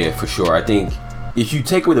 Yeah, for sure. I think if you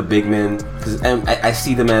take away the big men, because I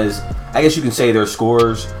see them as, I guess you can say they're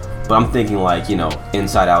scorers, but I'm thinking like,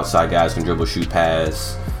 inside, outside guys can dribble, shoot,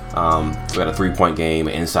 pass. We got a 3-point game,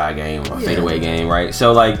 an inside game, a fadeaway game, right?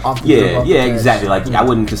 So like, exactly. Like I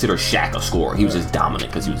wouldn't consider Shaq a scorer. He was just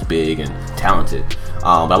dominant because he was big and talented.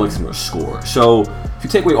 But I wouldn't consider him a scorer. So if you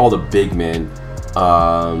take away all the big men,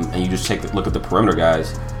 and you just take a look at the perimeter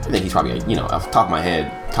guys, I think he's probably, off the top of my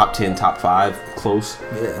head, top 10, top 5, close.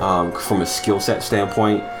 Yeah. From a skill set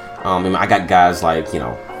standpoint, I got guys like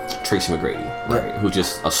Tracy McGrady, right? Who's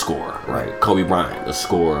just a scorer, right? Kobe Bryant, a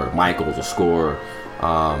scorer. Michael's a scorer.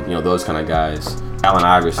 Those kind of guys. Allen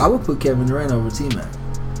Iverson. I would put Kevin Durant over T-Mac.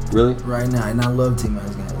 Really? Right now, and I love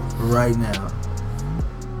T-Mac's game. Right now.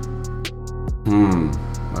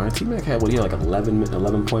 All right, T-Mac had he had like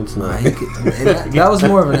 11 points. That was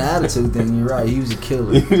more of an attitude thing. You're right. He was a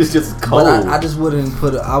killer. He was just cold. But I just wouldn't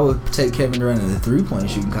I would take Kevin Durant in the 3-point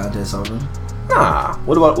shooting contest over him. Nah.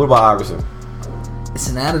 What about Iverson? It's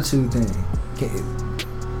an attitude thing.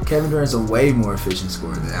 Kevin Durant's a way more efficient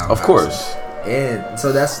scorer than Allen Of course. And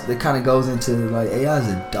so that kind of goes into like AI is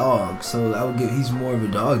a dog, so I would give he's more of a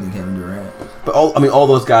dog than Kevin Durant. But all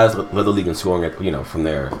those guys led the league in scoring from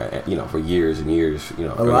there, for years and years. A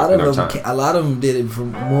lot of them did it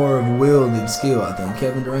from more of will than skill. I think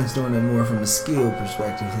Kevin Durant's doing it more from a skill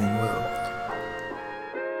perspective than will.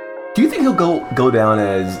 Do you think he'll go down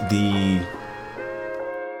as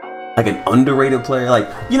an underrated player? Like,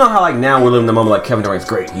 you know how now we're living the moment, like Kevin Durant's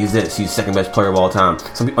great, he's second best player of all time.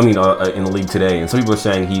 In the league today, and some people are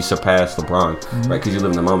saying he surpassed LeBron, right? Because you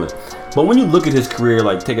live in the moment. But when you look at his career,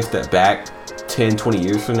 like take a step back, 10, 20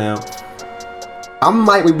 years from now, I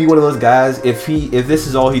might be one of those guys if this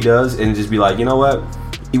is all he does, and just be like, you know what,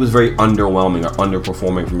 he was very underwhelming or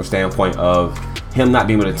underperforming from a standpoint of him not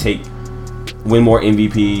being able to win more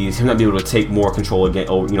MVPs, him not being able to take more control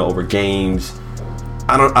over games.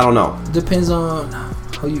 I don't know. Depends on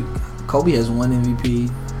how you. Kobe has one MVP.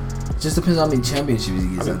 Just depends on how many championships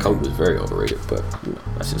he gets. Kobe was very overrated, but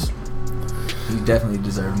that's just. He definitely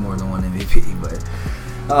deserved more than one MVP, but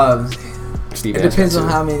it depends on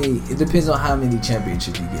how many. It depends on how many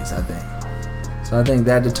championships he gets. I think. So I think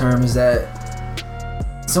that determines that.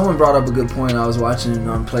 Someone brought up a good point. I was watching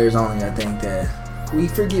on Players Only. I think that we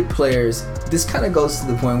forget players. This kind of goes to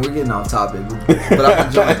the point. We're getting off topic, but I'm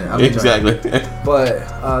enjoying it. Exactly.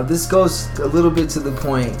 But this goes a little bit to the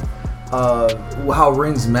point of how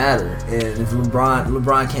rings matter, and if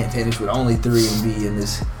LeBron can't finish with only 3 and be in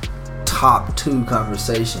this top 2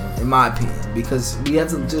 conversation, in my opinion, because we have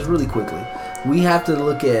to just really quickly, we have to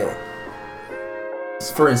look at,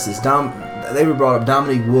 for instance, they were brought up.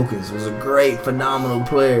 Dominique Wilkins was a great, phenomenal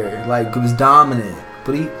player. Like, he was dominant,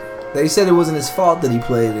 but they said it wasn't his fault that he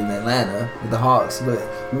played in Atlanta with the Hawks, but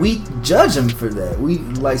we judge him for that. We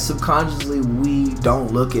subconsciously we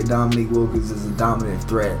don't look at Dominique Wilkins as a dominant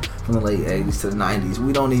threat from the late 80s to the 90s.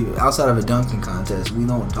 We don't even, outside of a dunking contest, we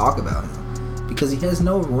don't talk about him because he has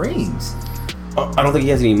no rings. I don't think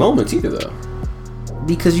he has any moments either, though.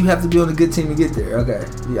 Because you have to be on a good team to get there. Okay.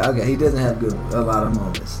 Yeah, okay. He doesn't have a lot of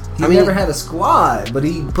moments. He never had a squad, but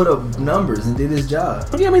he put up numbers and did his job.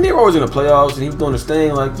 Yeah, they were always in the playoffs, and he was doing his thing,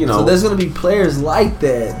 So there's going to be players like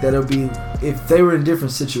that'll be, if they were in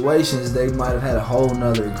different situations, they might have had a whole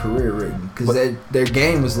nother career written because their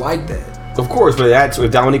game was like that. Of course, but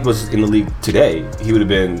if Dominique was in the league today, he would have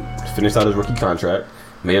been finished out his rookie contract,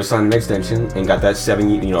 may have signed an extension, and got that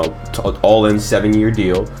all-in 7-year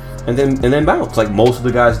deal. And then bounce like most of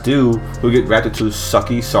the guys do who get drafted to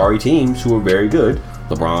sucky, sorry teams who are very good.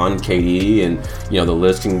 LeBron, KD, and the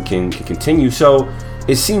list can continue. So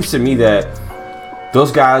it seems to me that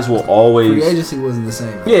those guys will always. Free agency wasn't the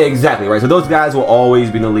same. Yeah, exactly right. So those guys will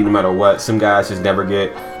always be in the league no matter what. Some guys just never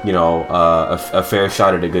get a fair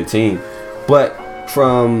shot at a good team. But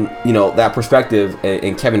from that perspective,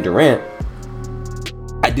 and Kevin Durant,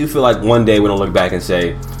 I do feel like one day we're gonna look back and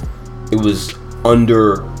say it was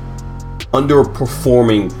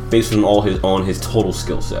underperforming based on his total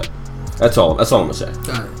skill set. That's all I'm gonna say.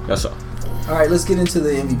 Got it. That's all. All right, let's get into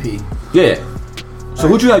the MVP. Yeah. So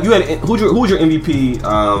who'd you have? Who's your MVP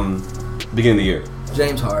beginning of the year?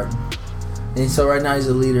 James Harden. And so right now he's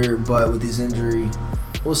a leader, but with his injury,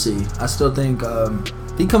 we'll see. I still think if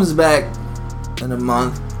he comes back in a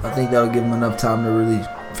month, I think that'll give him enough time to really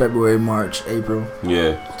February, March, April.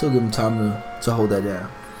 Yeah. Still give him time to hold that down.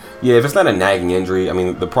 Yeah, if it's not a nagging injury,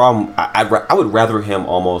 the problem, I would rather him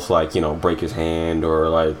almost break his hand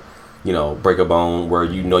or break a bone where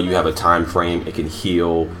you have a time frame, it can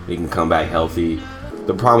heal, it can come back healthy.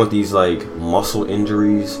 The problem with these muscle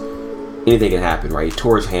injuries, anything can happen, right? He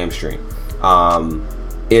tore his hamstring.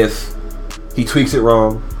 If he tweaks it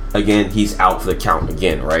wrong, again, he's out for the count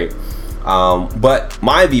again, right? But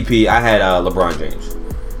my MVP, I had LeBron James.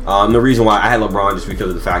 The reason why I had LeBron just because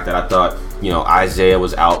of the fact that I thought Isaiah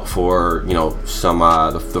was out for some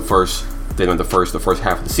the first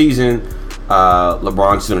half of the season.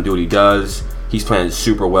 LeBron's gonna do what he does. He's playing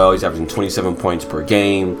super well. He's averaging 27 points per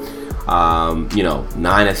game.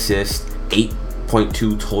 9 assists,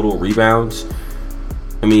 8.2 total rebounds.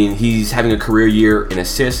 He's having a career year in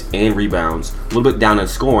assists and rebounds. A little bit down in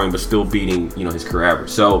scoring, but still beating his career average.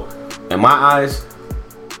 So, in my eyes,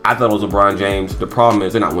 I thought it was LeBron James. The problem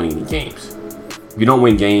is they're not winning any games. If you don't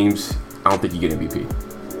win games, I don't think you get MVP.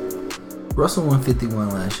 Russell won 51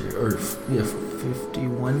 last year, or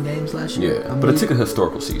 51 games last year. Yeah, but it took a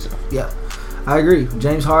historical season. Yeah, I agree.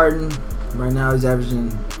 James Harden, right now he's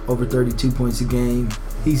averaging over 32 points a game.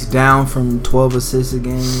 He's down from 12 assists a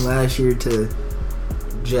game last year to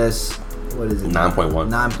just, 9.1.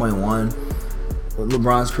 9.1.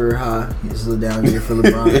 LeBron's career high. It's a down year for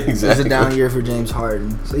LeBron. Exactly. It's a down year for James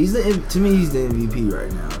Harden. So to me, he's the MVP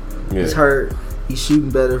right now. Yeah. He's hurt. He's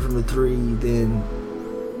shooting better from the three than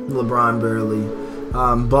LeBron barely.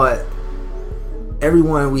 But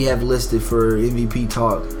everyone we have listed for MVP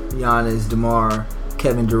talk, Giannis, DeMar,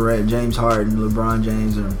 Kevin Durant, James Harden, LeBron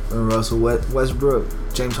James, and Russell Westbrook.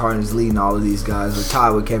 James Harden is leading all of these guys. They're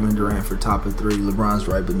tied with Kevin Durant for top of three. LeBron's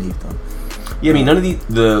right beneath them. Yeah, I mean, none of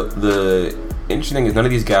the interesting thing is none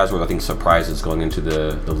of these guys were, I think, surprises going into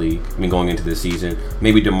the league. I mean, going into the season.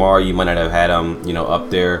 Maybe DeMar, you might not have had him, up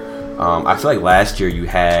there. I feel like last year you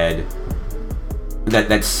had that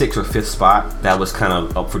 6th or 5th spot that was kind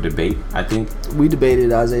of up for debate. I think we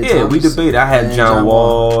debated Isaiah. Yeah, Thomas. We debated. I had John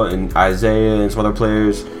Wall and Isaiah and some other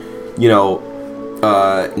players.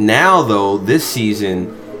 Now though, this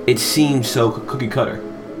season it seems so cookie cutter.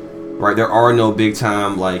 Right, there are no big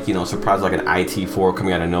time surprises like an IT4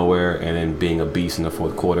 coming out of nowhere and then being a beast in the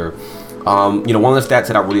fourth quarter. One of the stats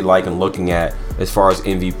that I really like and looking at as far as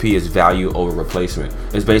MVP is value over replacement.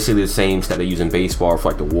 It's basically the same stat they use in baseball for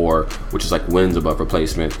like the WAR, which is like wins above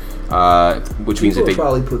replacement. Which means that they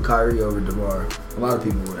probably put Kyrie over DeMar. A lot of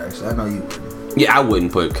people would actually. I know you wouldn't. Yeah, I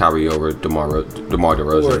wouldn't put Kyrie over DeMar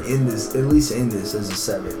DeRozan. Or at least in this as a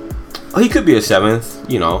 7th. Oh, he could be a 7th.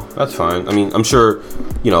 That's fine. I mean, I'm sure.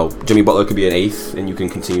 Jimmy Butler could be an 8th, and you can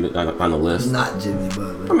continue on the list. Not Jimmy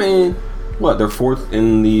Butler. I mean, what? They're 4th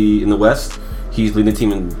in the West. He's leading the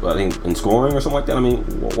team in scoring or something like that. I mean,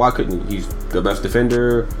 why couldn't he? He's the best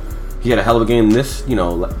defender. He had a hell of a game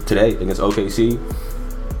today against OKC.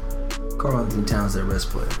 Karl Anthony Towns their best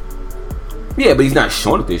player. Yeah, but he's not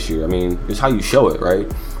showing it this year. I mean, it's how you show it, right?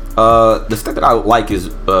 The stat that I like is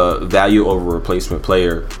value over replacement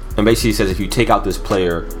player, and basically says if you take out this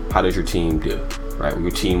player, how does your team do? Right? Will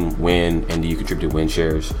your team win, and do you contribute to win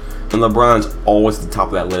shares? And LeBron's always at the top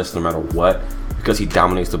of that list, no matter what, because he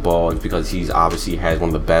dominates the ball, and because he's obviously has one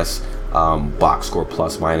of the best box score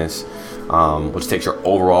plus minus, which takes your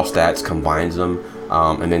overall stats, combines them,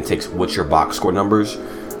 and then takes what's your box score numbers.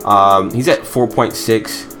 He's at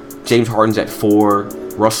 4.6. James Harden's at 4.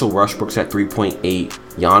 Russell Westbrook's at 3.8.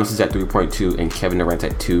 Giannis is at 3.2, and Kevin Durant's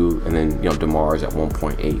at 2, and then DeMar is at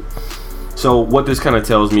 1.8. So what this kind of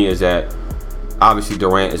tells me is that obviously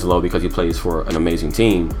Durant is low because he plays for an amazing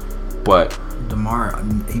team, but DeMar,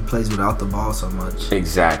 he plays without the ball so much.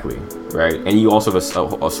 Exactly, right? And you also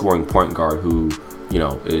have a scoring point guard who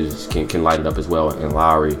can light it up as well, and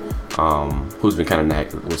Lowry, who's been kind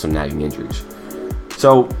of with some nagging injuries.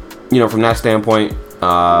 So from that standpoint,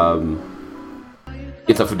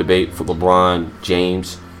 it's up for debate for LeBron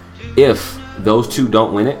James. If those two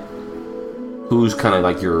don't win it, who's kind of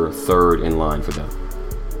like your third in line for them?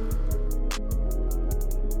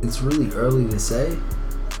 It's really early to say,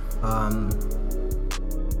 but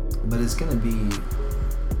it's gonna be.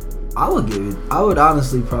 I would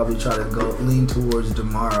honestly probably try to lean towards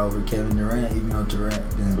DeMar over Kevin Durant, even though Durant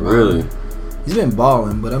really he's been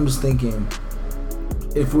balling. But I'm just thinking,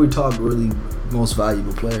 if we talk really most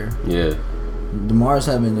valuable player, yeah. DeMar's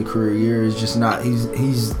having a career year. Is just not.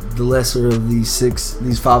 He's the lesser of these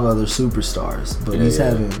 5 other superstars, but he's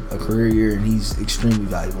having a career year, and he's extremely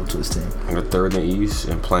valuable to his team. And the third in the East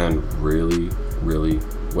and playing really, really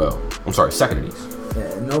well. I'm sorry, second in the East.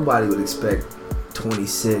 Yeah, nobody would expect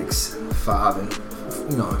 26, 5, and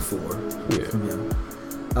 4 from him.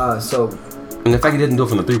 And the fact he didn't do it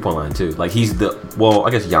from the 3-point line too. Like I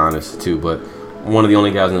guess Giannis too, but one of the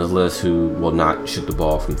only guys on his list who will not shoot the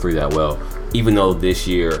ball from 3 that well. Even though this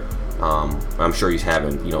year, I'm sure he's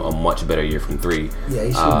having a much better year from 3. Yeah,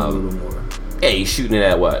 he's shooting a little more. Yeah, he's shooting it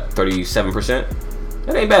at what, 37%?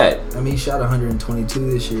 That ain't bad. I mean, he shot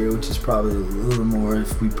 122 this year, which is probably a little more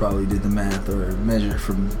if we probably did the math or measure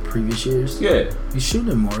from previous years. Yeah, he's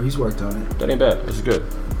shooting more. He's worked on it. That ain't bad. That's good.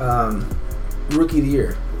 Rookie of the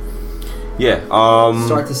year. Yeah.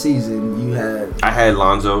 Start the season, I had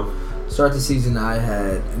Lonzo. Start the season, I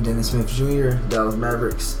had Dennis Smith Jr., Dallas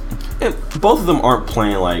Mavericks. And both of them aren't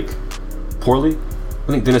playing poorly. I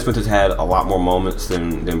think Dennis Smith has had a lot more moments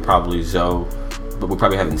than probably Zoe, but we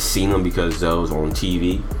probably haven't seen them because Zoe's on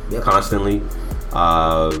TV constantly.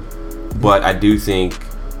 But I do think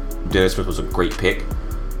Dennis Smith was a great pick.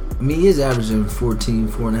 I mean, he is averaging 14,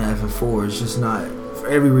 4.5, and 4. It's just not, for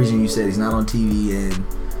every reason you said, he's not on TV and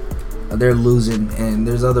they're losing, and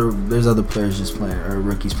there's other players just playing, or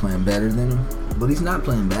rookies playing better than him, but he's not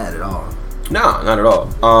playing bad at all. No, not at all.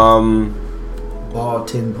 Ball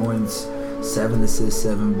 10 points, 7 assists,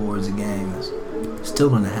 7 boards a game,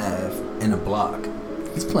 still in a half, and a block.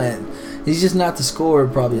 He's playing. He's just not the scorer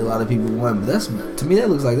probably a lot of people want, but to me that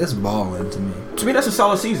looks like that's balling to me. To me, that's a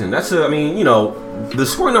solid season. The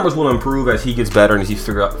scoring numbers will improve as he gets better and as he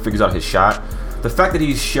figures out his shot. The fact that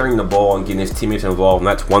he's sharing the ball and getting his teammates involved, and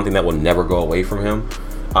that's one thing that will never go away from him.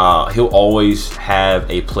 he'll always have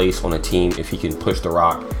a place on a team if he can push the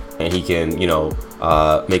rock and he can,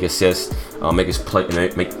 make assists,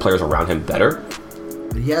 make players around him better.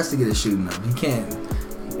 But he has to get his shooting up. He can't.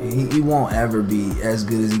 He won't ever be as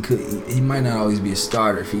good as he could. He might not always be a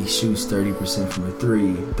starter if he shoots 30% from the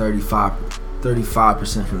three,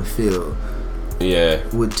 35% from the field. Yeah.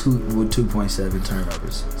 With 2.7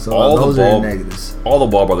 turnovers. So those are negatives. All the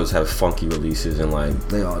ball brothers have funky releases and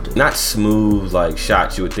they all do. Not smooth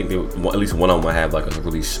shots. You would think at least one of them would have a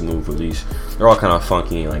really smooth release. They're all kind of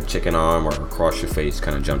funky, chicken arm or across your face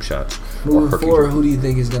kind of jump shots. Moving forward, who do you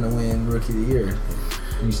think is gonna win Rookie of the Year?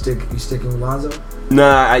 You sticking with Lonzo?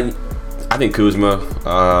 Nah, I think Kuzma.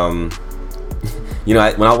 When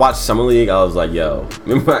I watched Summer League, I was like, yo.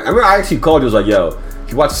 Remember I actually called you. I was like, yo,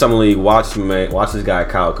 if you watch Summer League, watch this guy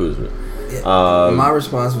Kyle Kuzma. My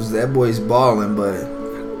response was that boy's balling, but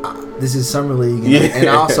this is Summer League, and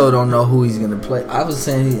I also don't know who he's gonna play. I was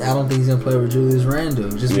saying I don't think he's gonna play with Julius Randle.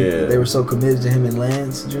 They were so committed to him and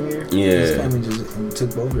Lance Jr. Yeah, he came and just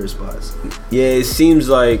took both their spots. Yeah, it seems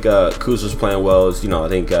like Kuzma's playing well. I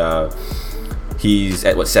think he's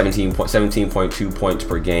at 17.2 points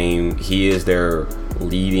per game. He is their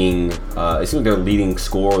leading. It seems like their leading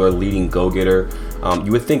scorer, their leading go-getter.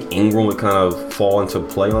 You would think Ingram would kind of fall into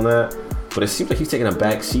play on that, but it seems like he's taking a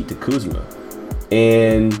back seat to Kuzma,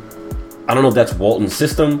 and I don't know if that's Walton's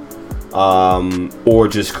system, or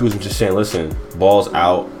just Kuzma just saying, listen, ball's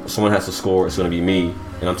out, someone has to score, it's going to be me,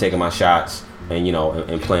 and I'm taking my shots and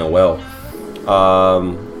and playing well.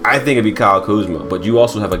 I think it'd be Kyle Kuzma, but you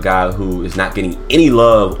also have a guy who is not getting any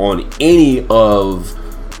love on any of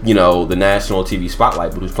the national TV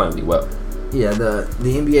spotlight, but who's playing really well. Yeah, the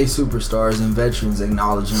NBA superstars and veterans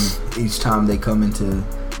acknowledge him each time they come into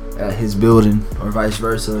his building, or vice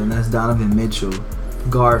versa, and that's Donovan Mitchell,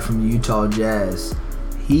 guard from the Utah Jazz.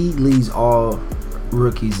 He leads all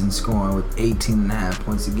rookies in scoring with 18.5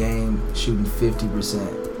 points a game, shooting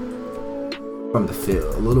 50% from the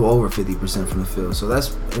field, a little over 50% from the field. So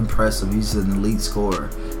that's impressive. He's an elite scorer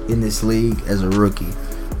in this league as a rookie.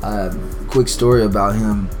 Quick story about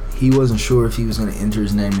him. He wasn't sure if he was going to enter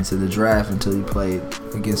his name into the draft until he played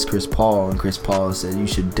against Chris Paul, and Chris Paul said, you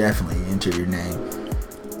should definitely enter your name.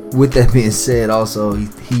 With that being said, also,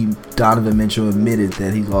 Donovan Mitchell admitted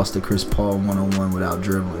that he lost to Chris Paul one-on-one without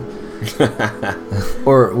dribbling.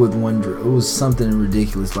 Or with one dribble. It was something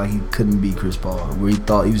ridiculous, like he couldn't beat Chris Paul, where he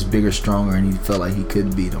thought he was bigger, stronger, and he felt like he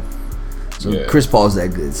couldn't beat him. So yeah. Chris Paul's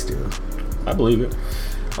that good still. I believe it.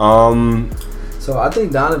 So I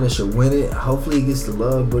think Donovan should win it. Hopefully he gets the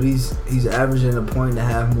love, but he's averaging 1.5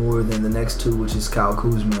 points more than the next two, which is Kyle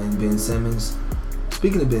Kuzma and Ben Simmons.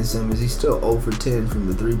 Speaking of Ben Simmons, he's still 0 for 10 from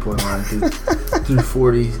the three-point line through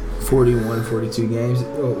 41, 42 games.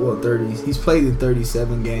 Well, 30. He's played in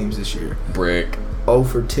 37 games this year. Brick. 0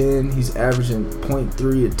 for 10. He's averaging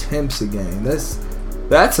 0.3 attempts a game. That's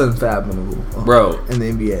unfathomable, bro. In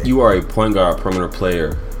the NBA. You are a point guard perimeter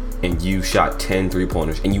player, and you shot 10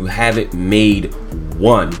 three-pointers, and you haven't made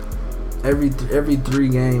one. Every 3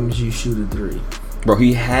 games, you shoot a 3. Bro,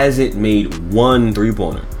 he hasn't made one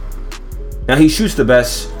three-pointer. Now, he shoots the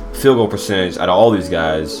best field goal percentage out of all these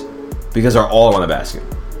guys because they're all on the basket,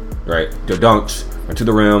 right? Their dunks are to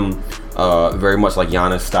the rim, very much like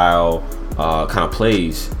Giannis style kind of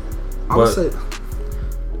plays. I still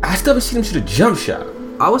haven't seen him shoot a jump shot.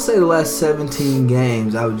 I would say the last 17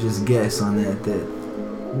 games, I would just guess on that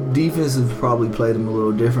defense has probably played him a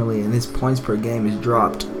little differently, and his points per game has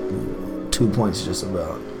dropped 2 points just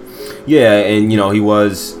about. Yeah, and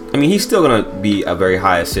he's still going to be a very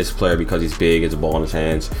high assist player because he's big, has a ball in his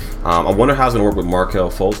hands. I wonder how it's going to work with Markelle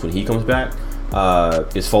Fultz when he comes back.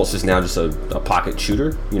 Is Fultz just now just a pocket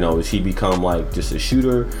shooter? Does he become just a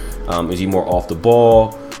shooter? Is he more off the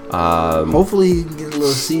ball? Hopefully he can get a little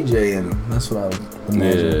CJ in him. That's what I would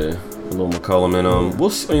imagine. Yeah, a little McCollum in him.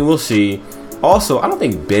 We'll see. Also, I don't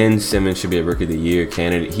think Ben Simmons should be a Rookie of the Year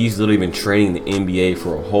candidate. He's literally been training the NBA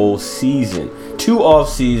for a whole season. 2 off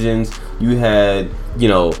seasons. You had,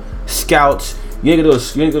 scouts. You ain't gonna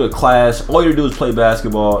go to class. All you do is play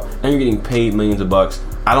basketball, and you're getting paid millions of bucks.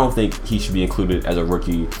 I don't think he should be included as a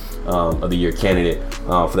Rookie of the Year candidate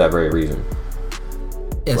for that very reason.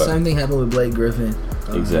 Yeah, same thing happened with Blake Griffin.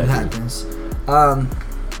 Exactly. It happens.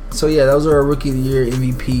 So yeah, those are our Rookie of the Year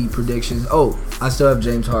MVP predictions. Oh, I still have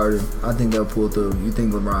James Harden. I think they'll pull through. You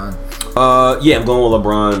think LeBron? Yeah, I'm going with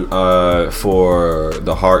LeBron for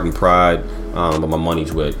the heart and pride. But my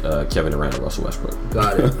money's with Kevin Durant and Russell Westbrook.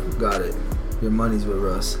 Got it. Your money's with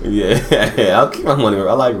Russ. Yeah, I'll keep my money.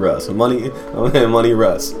 I like Russ. Money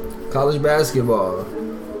Russ. College basketball.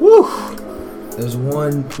 Woo. There's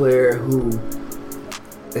one player who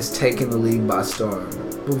has taken the league by storm.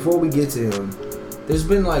 Before we get to him, there's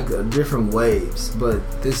been like different waves, but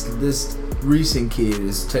this recent kid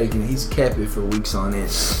he's kept it for weeks on end.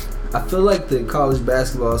 I feel like the college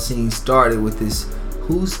basketball scene started with this,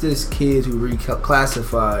 who's this kid who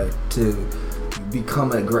reclassified to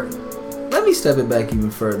become a great... Let me step it back even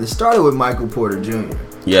further. It started with Michael Porter Jr.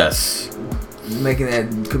 Yes. Making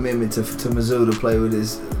that commitment to Mizzou to play with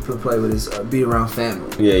his be around family.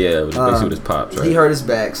 Yeah, basically with his pops, right? He hurt his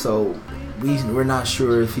back, so we're not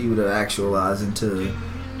sure if he would have actualized into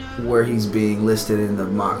where he's being listed in the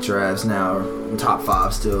mock drafts now, top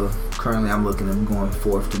 5 still. Currently, I'm looking at him going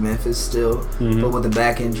 4th to Memphis still. Mm-hmm. But with the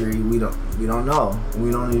back injury, we don't know.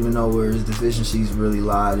 We don't even know where his deficiencies really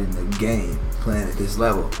lied in the game, playing at this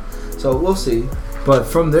level. So we'll see. But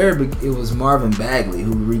from there, it was Marvin Bagley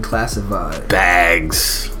who reclassified.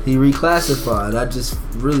 Bags. He reclassified. I just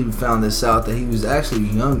really found this out that he was actually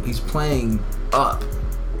young. He's playing up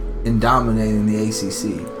and dominating the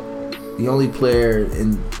ACC. The only player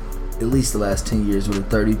in at least the last 10 years with a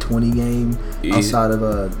 30-20 game outside of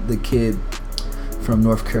the kid from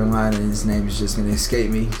North Carolina. His name is just going to escape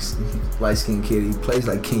me. Light-skinned kid. He plays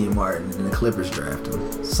like Kenyon Martin, and the Clippers draft him.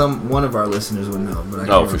 One of our listeners would know, but I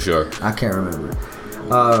can't for sure. I can't remember.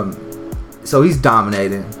 So he's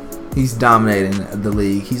dominating. He's dominating the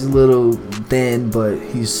league. He's a little thin, but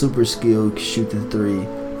he's super skilled. Can shoot the three.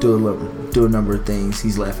 Do a number of things.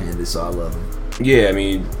 He's left-handed, so I love him. Yeah, I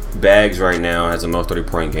mean, Bags right now has the most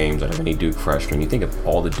 30-point games out of any Duke freshman. You think of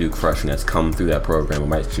all the Duke freshmen that's come through that program,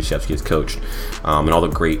 Mike Krzyzewski has coached, and all the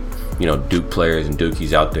great, Duke players and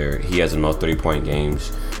Dukies out there. He has the most 30-point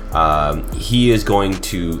games. He is going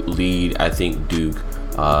to lead, I think, Duke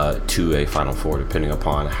to a Final Four, depending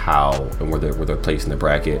upon how and where they're placed in the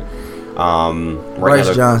bracket.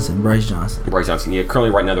 Bryce Johnson. Yeah, currently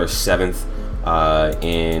right now they're 7th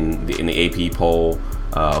in the AP poll.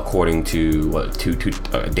 According to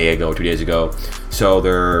a day days ago, so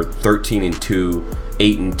they're 13-2,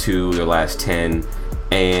 8-2 their last 10,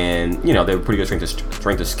 and they have a pretty good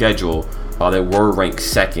strength of schedule. They were ranked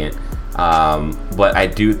 2nd, but I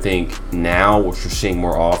do think now what you're seeing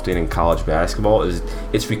more often in college basketball is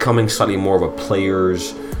it's becoming slightly more of a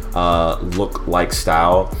player's look-like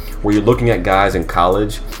style, where you're looking at guys in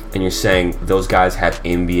college and you're saying those guys have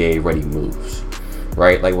NBA ready moves.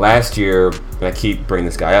 Right, like last year, and I keep bringing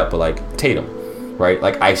this guy up, but like Tatum, right?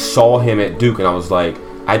 Like I saw him at Duke, and I was like,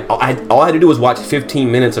 all I had to do was watch 15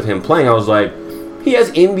 minutes of him playing. I was like, he has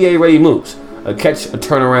NBA ready moves: a catch, a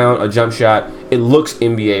turnaround, a jump shot. It looks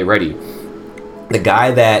NBA ready. The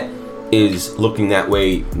guy that is looking that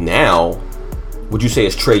way now, would you say,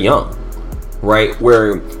 is Trae Young, right?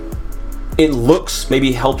 Where it looks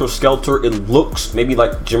maybe helter-skelter. It looks maybe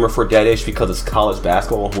like Jimmer Fredette-ish because it's college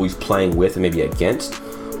basketball, who he's playing with and maybe against.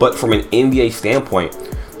 But from an NBA standpoint,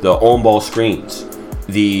 the on-ball screens,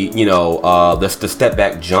 the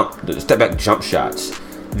step-back jump shots,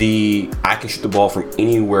 the I can shoot the ball from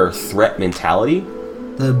anywhere threat mentality.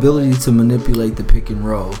 The ability to manipulate the pick and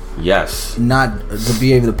roll. Yes. Not to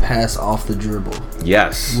be able to pass off the dribble.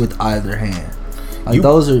 Yes. With either hand.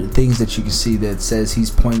 Those are things that you can see that says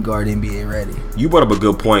he's point guard NBA ready. You brought up a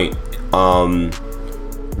good point,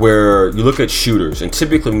 where you look at shooters, and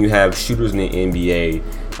typically when you have shooters in the NBA,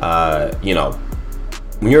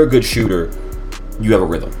 when you're a good shooter, you have a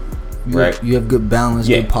rhythm, right? You have good balance,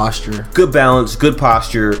 good posture. Good balance, good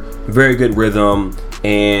posture, very good rhythm.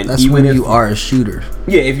 And that's even when you are a shooter.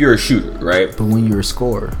 Yeah, if you're a shooter, right? But when you're a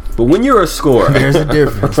scorer. There's a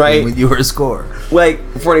difference, right? When you're a scorer. Like,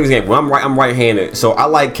 for an example, I'm right-handed, so I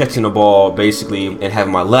like catching the ball basically and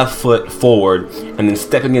having my left foot forward and then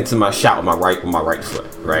stepping into my shot with my right foot,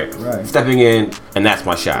 right? Right. Stepping in, and that's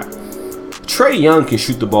my shot. Trae Young can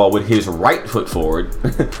shoot the ball with his right foot forward,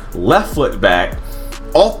 left foot back,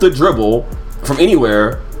 off the dribble from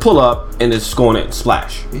anywhere, pull up, and just going in,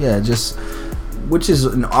 splash. Yeah, which is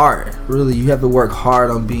an art, really. You have to work hard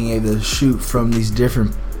on being able to shoot from these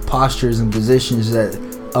different postures and positions that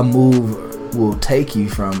a move will take you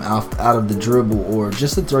from out of the dribble, or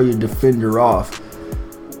just to throw your defender off.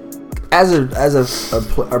 As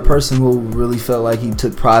a person who really felt like he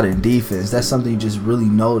took pride in defense, that's something you just really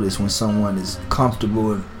notice when someone is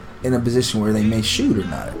comfortable in a position where they may shoot or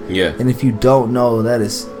not. Yeah. And if you don't know, that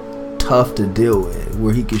is tough to deal with,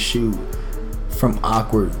 where he could shoot from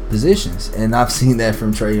awkward positions. And I've seen that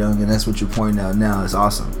from Trae Young, and that's what you're pointing out now. It's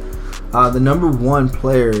awesome. The number 1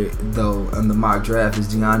 player, though, in the mock draft is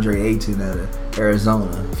DeAndre Ayton out of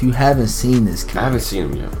Arizona. If you haven't seen this kid, I haven't seen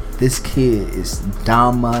him yet. This kid is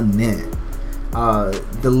dominant.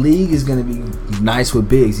 The league is going to be nice with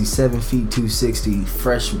bigs. He's 7 feet 260,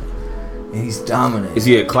 freshman. and he's dominant. Is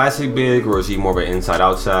he a classic big, or is he more of an inside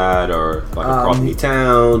outside, or like a Crosby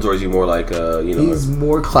Towns, or is he more like a He's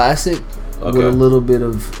more classic with a little bit.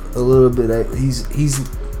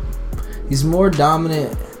 He's more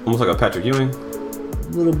dominant. Almost like a Patrick Ewing.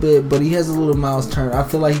 A little bit, but he has a little Miles Turner. I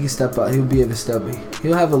feel like he can step out. He'll be able to step.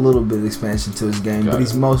 He'll have a little bit of expansion to his game, but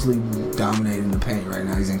he's mostly dominating the paint right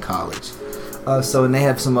now. He's in college. And they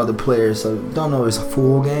have some other players, so don't know his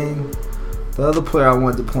full game. The other player I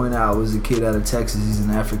wanted to point out was a kid out of Texas. He's an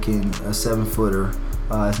African, a 7-footer.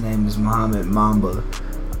 His name is Mohamed Mamba,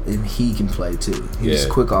 and he can play too. He's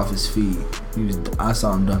quick off his feet. I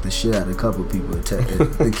saw him dunk the shit out of a couple of people at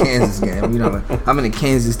the Kansas game. I'm in the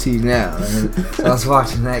Kansas team now, so I was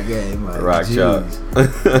watching that game. Like, right, yeah.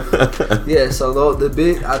 So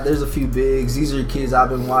there's a few bigs. These are kids I've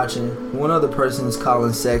been watching. One other person is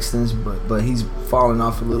Colin Sexton, but he's falling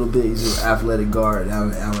off a little bit. He's an athletic guard out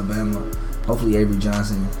in Alabama. Hopefully Avery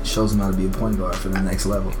Johnson shows him how to be a point guard for the next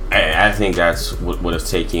level. I think that's what it's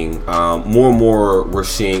taking. More and more we're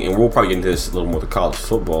seeing, and we'll probably get into this a little more with college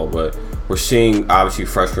football, but we're seeing obviously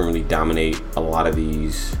freshmen really dominate a lot of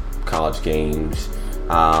these college games,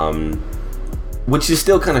 which is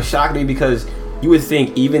still kind of shocking me because you would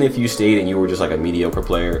think even if you stayed and you were just like a mediocre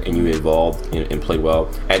player and you evolved and played well,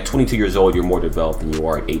 at 22 years old you're more developed than you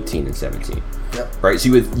are at 18 and 17. Yep. Right? So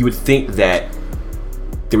you would think that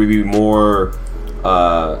there would be more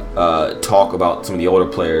talk about some of the older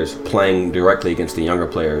players playing directly against the younger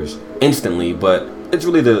players instantly, but it's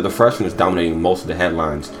really the freshmen that's dominating most of the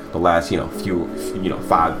headlines the last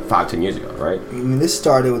 5-10 years ago, right? I mean, this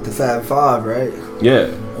started with the Fab Five, right? Yeah.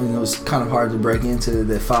 And it was kind of hard to break into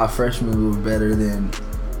the 5 freshmen who were better than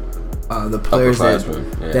the players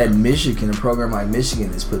that Michigan, a program like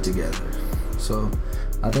Michigan, has put together. So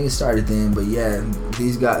I think it started then, but yeah,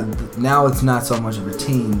 these guys, now it's not so much of a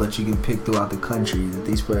team, but you can pick throughout the country that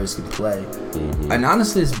these players can play. Mm-hmm. And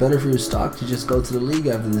honestly, it's better for your stock to just go to the league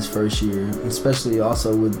after this first year, especially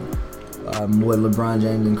also with what LeBron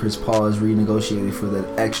James and Chris Paul has renegotiated for that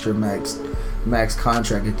extra max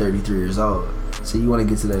contract at 33 years old. So you want to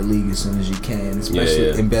get to that league as soon as you can,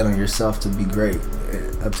 especially and bet on yourself to be great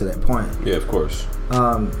up to that point. Yeah, of course.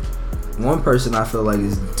 One person I feel like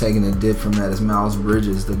is taking a dip from that is Miles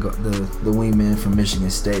Bridges, the wingman from Michigan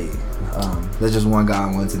State. That's just one guy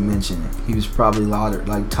I wanted to mention. He was probably lauded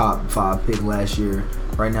like top 5 pick last year.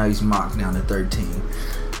 Right now he's mocked down to 13.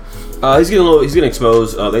 He's getting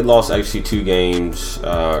exposed. They lost actually 2 games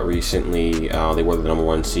recently. They were the number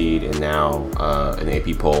 1 seed, and now in the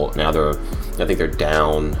AP poll, now I think they're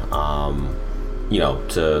down to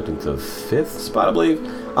the 5th spot, I believe.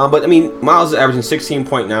 But I mean, Miles is averaging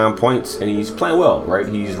 16.9 points, and he's playing well, right?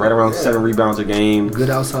 He's right around 7 rebounds a game. Good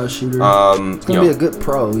outside shooter. He's gonna be a good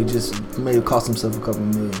pro. He just may have cost himself a couple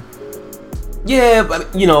million. Yeah, but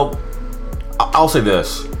I'll say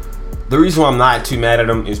this: the reason why I'm not too mad at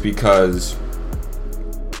him is because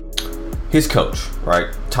his coach, right,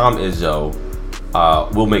 Tom Izzo,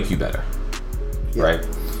 will make you better, right?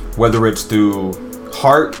 Whether it's through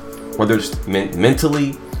heart, whether it's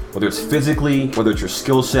mentally, whether it's physically, whether it's your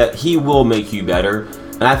skill set, he will make you better.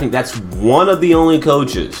 And I think that's one of the only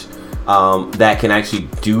coaches that can actually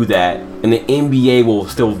do that. And the NBA will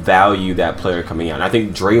still value that player coming out. And I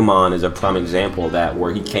think Draymond is a prime example of that,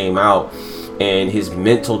 where he came out and his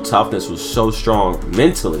mental toughness was so strong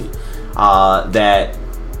mentally that,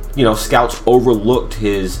 scouts overlooked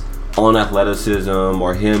his on athleticism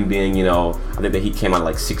or him being, I think that he came out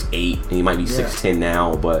like 6'8", and he might be 6'10"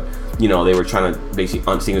 now, but they were trying to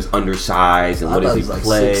basically see he was undersized and what does he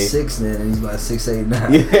play? 6'6" then, and he's about 6'8" now.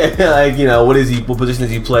 Yeah, what position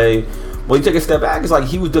does he play? Well, you take a step back, it's like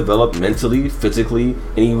he was developed mentally, physically,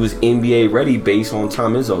 and he was NBA ready based on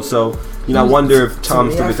Tom Izzo. So, I wonder if Tom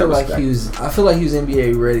still gets that respect. I feel like he was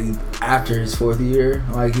NBA ready after his 4th year.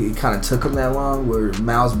 Like, it kind of took him that long, where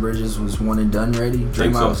Miles Bridges was one and done ready.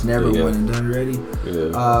 Draymond was never one and done ready.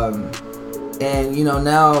 Yeah. And,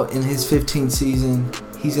 now in his 15th season,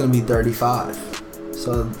 he's going to be 35.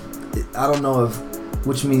 So, I don't know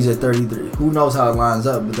which means at 33. Who knows how it lines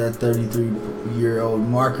up, but that 33-year-old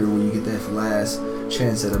marker, when you get that last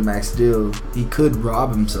chance at a max deal, he could rob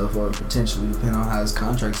himself, or potentially, depending on how his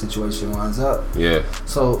contract situation lines up. Yeah.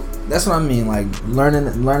 So that's what I mean. Like,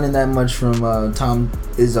 learning that much from Tom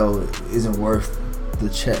Izzo isn't worth the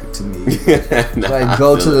check to me.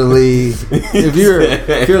 Go to the league.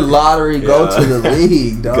 If you're lottery, go to the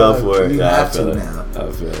league, dog. Go for it. You have to now. I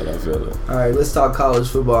feel it. All right, let's talk college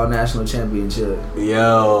football national championship.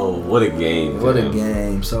 Yo, what a game! What a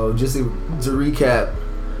game! So just to recap,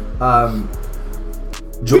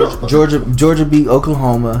 Georgia beat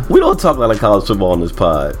Oklahoma. We don't talk about college football on this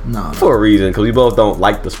pod. No. For a reason, because we both don't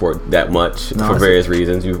like the sport that much for various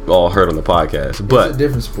reasons. You've all heard on the podcast. But it's a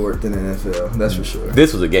different sport than NFL, that's for sure.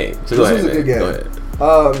 This was a game. So this was a good game. Go ahead.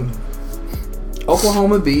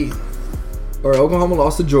 Oklahoma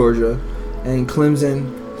lost to Georgia, and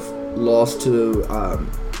Clemson lost to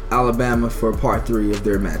Alabama for part 3 of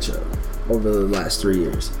their matchup over the last 3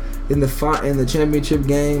 years. In the championship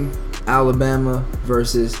game, Alabama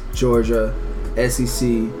versus Georgia, SEC,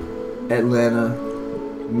 Atlanta,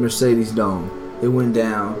 Mercedes Dome. It went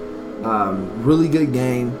down. Really good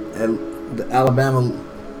game. Alabama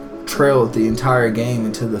trailed the entire game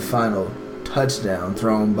until the final touchdown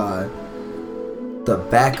thrown by the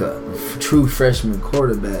backup, true freshman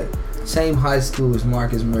quarterback. Same high school as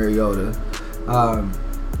Marcus Mariota.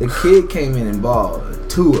 The kid came in and balled.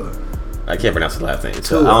 Tua. I can't pronounce the last name,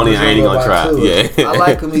 so I ain't even gonna try. Yeah. I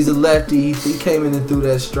like him. He's a lefty. He came in and threw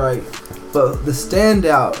that strike. But the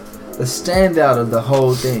standout of the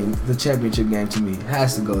whole thing, the championship game to me,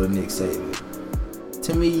 has to go to Nick Saban.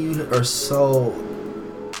 To me, you're so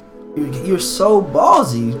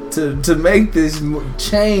ballsy to make this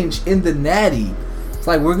change in the Natty. It's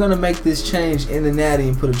like, we're gonna make this change in the Natty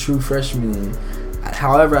and put a true freshman in.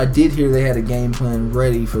 However, I did hear they had a game plan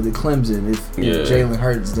ready for the Clemson if Jalen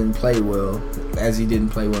Hurts didn't play well, as he didn't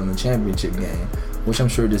play well in the championship game, which I'm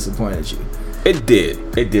sure disappointed you. It did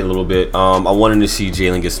a little bit. I wanted to see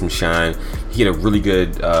Jalen get some shine. He had a really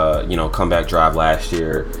good, comeback drive last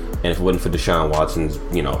year, and if it wasn't for Deshaun Watson's,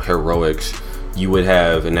 heroics, you would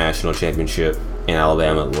have a national championship in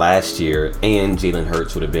Alabama last year, and Jalen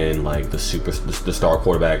Hurts would have been like the star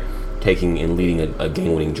quarterback, taking and leading a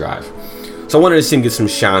game-winning drive. So I wanted to see him get some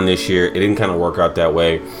shine this year. It didn't kind of work out that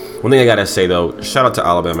way. One thing I gotta say though, shout out to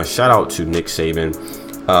Alabama, shout out to Nick Saban.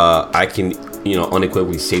 I can,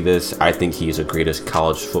 unequivocally say this. I think he is the greatest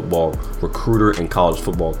college football recruiter and college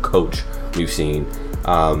football coach we've seen in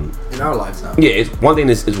our lifetime. Yeah, it's one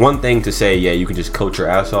thing to say, yeah, you can just coach your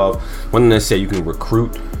ass off. One thing to say you can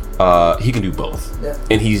recruit. He can do both,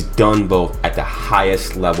 and he's done both at the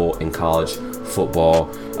highest level in college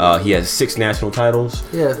football. He has 6 national titles.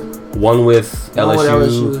 Yeah. One with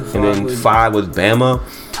LSU, and then 5 with Bama.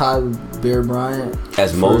 Tied with Bear Bryant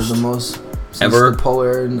as the most ever. The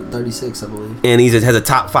Polar in 36, I believe. And he has a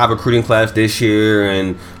top 5 recruiting class this year,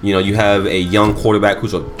 and you have a young quarterback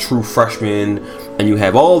who's a true freshman, and you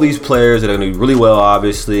have all these players that are going to do really well,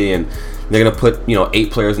 obviously, and they're going to put 8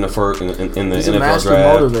 players in the first in the He's NFL a master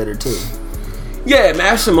draft. motivator too. Yeah,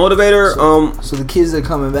 master motivator. So the kids that are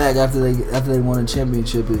coming back after they won a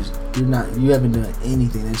championship you haven't done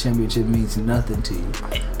anything. That championship means nothing to you.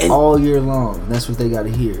 And all year long, that's what they got to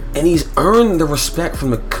hear. And he's earned the respect from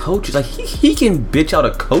the coaches. Like he can bitch out a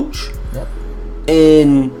coach,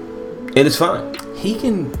 and it's fine. He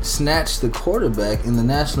can snatch the quarterback in the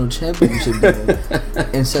national championship game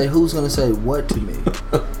and say, "Who's gonna say what to me?"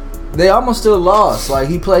 They almost still lost. Like,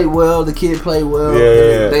 he played well, the kid played well.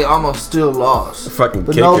 Yeah. They almost still lost. Fucking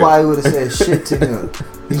but kicker. Nobody would have said shit to him.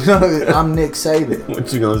 I'm Nick Saban.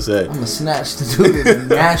 What you gonna say? I'm gonna snatch the dude in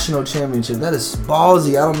the national championship. That is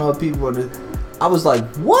ballsy. I don't know if people are. I was like,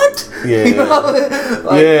 what? Yeah. You gotta.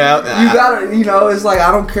 It's like,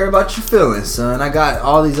 I don't care about your feelings, son. I got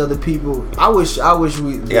all these other people. I wish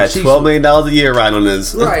we. You got $12 million a year right on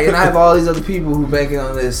this. Right, and I have all these other people who banking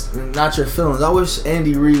on this. Not your feelings. I wish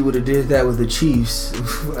Andy Reid would have did that with the Chiefs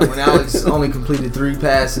when Alex only completed 3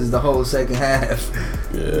 passes the whole second half.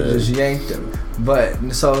 Yeah. Just yanked him.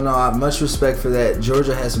 But so no, much respect for that.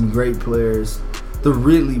 Georgia has some great players. The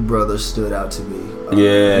Ridley brothers stood out to me. In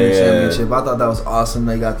the championship. I thought that was awesome.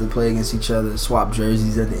 They got to play against each other, swap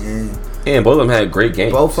jerseys at the end. And both of them had great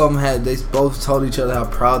games. Both of them they both told each other how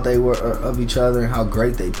proud they were of each other and how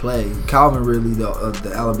great they played. Calvin Ridley,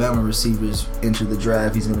 the Alabama receivers, entered the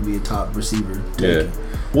draft. He's going to be a top receiver. Yeah.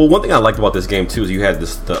 Well, one thing I liked about this game too is you had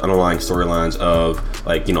the underlying storylines of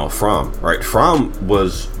Fromm, right? Fromm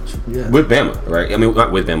was with Bama, right? I mean,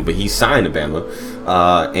 not with Bama, but he signed to Bama,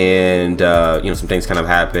 and some things kind of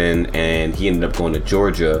happened, and he ended up going to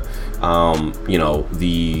Georgia.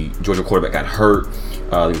 The Georgia quarterback got hurt.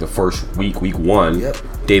 I think the first week 1. Yep.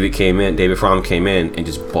 David Fromm came in and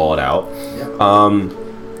just balled out. Yep.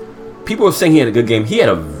 People were saying he had a good game.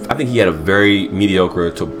 I think he had a very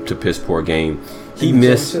mediocre to piss poor game. He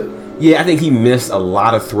missed. Yeah, I think he missed a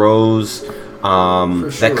lot of throws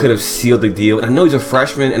that could have sealed the deal. And I know he's a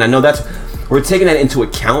freshman, and I know we're taking that into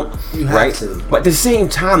account, right? But at the same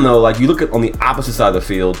time, though, like, you look on the opposite side of the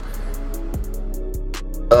field,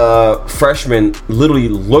 freshman literally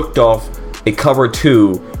looked off a cover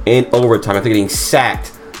 2 in overtime after getting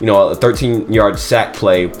sacked a 13-yard sack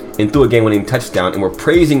play and threw a game-winning touchdown, and we're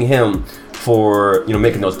praising him for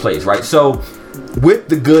making those plays, right? So with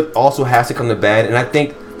the good also has to come the bad, and I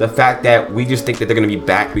think the fact that we just think that they're going to be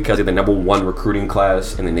back because they're the number one recruiting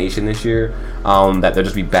class in the nation this year, that they'll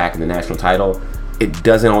just be back in the national title, it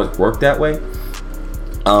doesn't always work that way.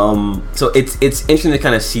 So it's interesting to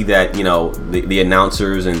kind of see that the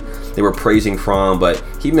announcers and they were praising Fromm, but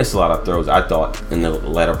he missed a lot of throws, I thought, in the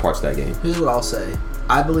latter parts of that game. Here's what I'll say.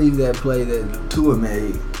 I believe that play that Tua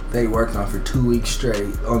made, they worked on for 2 weeks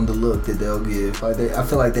straight on the look that they'll give. I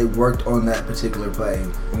feel like they worked on that particular play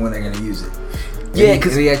and when they're going to use it. Yeah,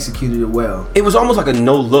 because he executed it well. It was almost like a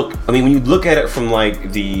no look. I mean, when you look at it from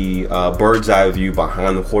like the bird's eye view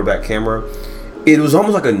behind the quarterback camera, it was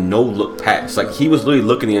almost like a no look pass. Like he was literally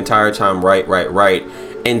looking the entire time right,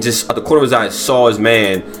 and just at the corner of his eye saw his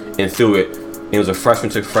man and threw it. And it was a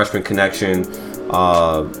freshman to freshman connection,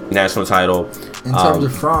 national title. In terms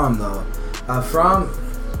of Fromm, though, Fromm,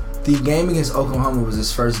 the game against Oklahoma was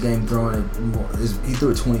his first game throwing it. He threw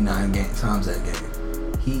it 29 times that game.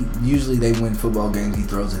 Usually they win football games. He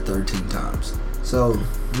throws it 13 times. So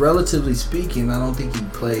relatively speaking, I don't think he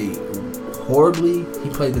played horribly. He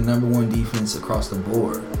played the number one defense across the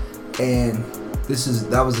board, and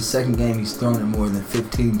that was the second game he's thrown it more than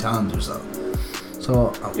 15 times or so.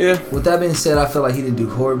 So yeah. With that being said, I feel like he didn't do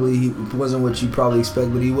horribly. He wasn't what you probably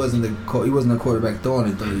expect, but he wasn't a quarterback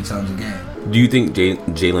throwing it 30 times a game. Do you think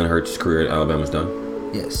Jalen Hurts' career at Alabama's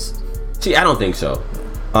done? Yes. See, I don't think so.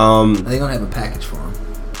 Are they gonna have a package for him?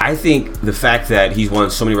 I think the fact that he's won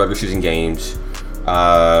so many regular season games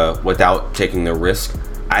without taking the risk,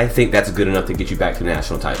 I think that's good enough to get you back to the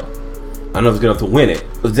national title. I don't know if it's good enough to win it,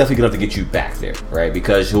 but it's definitely good enough to get you back there, right?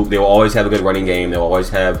 Because they will always have a good running game. They'll always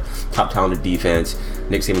have top talented defense.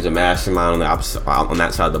 Nick Saban's a mastermind on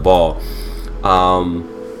that side of the ball.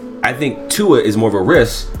 I think Tua is more of a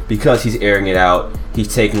risk because he's airing it out.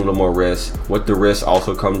 He's taking a little more risk. With the risk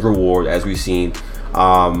also comes reward, as we've seen.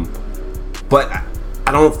 But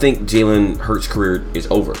I don't think Jalen Hurts' career is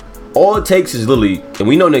over. All it takes is literally, and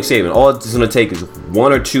we know Nick Saban, all it's going to take is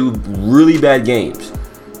one or two really bad games,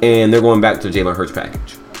 and they're going back to the Jalen Hurts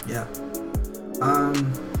package. Yeah. I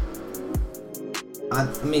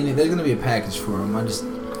mean, if there's going to be a package for him, I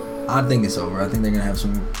think it's over. I think they're going to have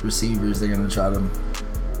some receivers. They're going to try to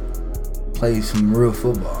play some real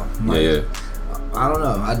football. Yeah. I don't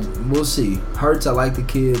know. We'll see. Hurts, I like the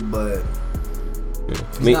kid, but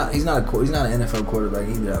he's not an NFL quarterback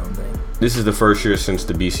either, I don't think. This is the first year since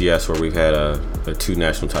the BCS where we've had two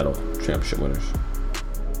national title championship winners.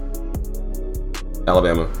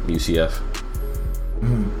 Alabama, UCF.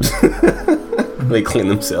 They claim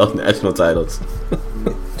themselves national titles.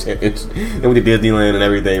 And we did Disneyland and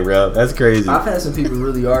everything, bro. That's crazy. I've had some people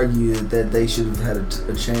really argue that they should have had a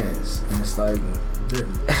chance. And it's like,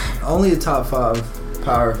 only the top five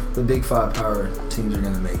the big five power teams are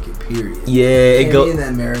going to make it, period. Yeah, it goes. In the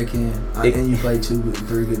American, and you play 2-3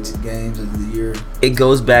 good games of the year. It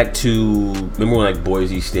goes back to, remember when like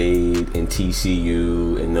Boise State and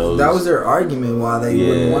TCU and those. That was their argument why they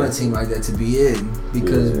wouldn't want a team like that to be in,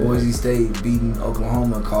 because Boise State beating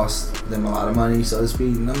Oklahoma cost them a lot of money, so to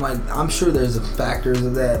speak. And I'm like, I'm sure there's factors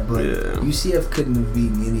of that, but UCF couldn't have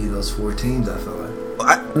beaten any of those four teams, I feel like.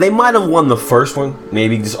 They might have won the first one,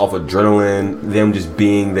 maybe just off adrenaline, them just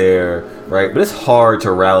being there, right? But it's hard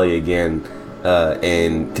to rally again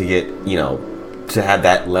and to get, to have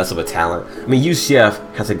that less of a talent. I mean, UCF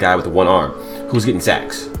has a guy with one arm who's getting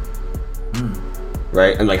sacks,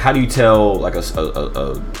 right? And like, how do you tell like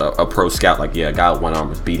a pro scout, like, yeah, a guy with one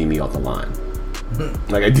arm is beating me off the line?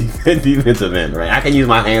 Like a defensive end, right? I can use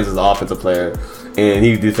my hands as an offensive player, and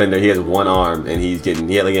he's a defender. He has one arm, and he led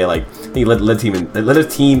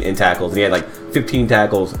his team in tackles. And he had like 15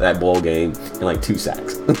 tackles that bowl game and like 2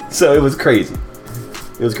 sacks. So it was crazy.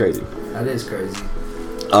 That is crazy.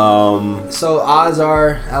 So odds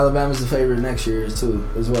are Alabama's the favorite next year too,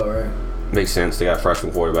 as well, right? Makes sense. They got a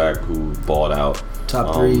freshman quarterback who balled out.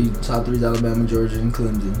 Top three is Alabama, Georgia, and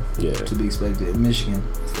Clemson. Yeah, to be expected. Michigan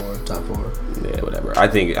for top 4. Yeah, whatever. I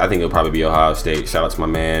think it'll probably be Ohio State. Shout out to my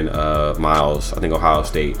man Miles. I think Ohio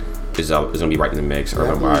State is gonna be right in the mix.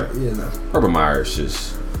 Urban Meyer is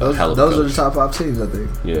just a hell of a coach. Those are the top 5 teams, I think.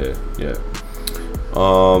 Yeah.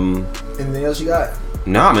 Anything else you got?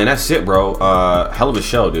 Nah, man, that's it, bro. Hell of a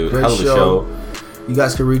show, dude. Great hell of a show. You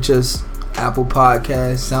guys can reach us Apple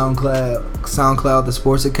Podcasts, SoundCloud, the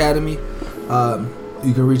Sports Academy.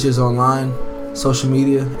 You can reach us online, social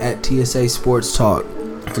media at TSA Sports Talk.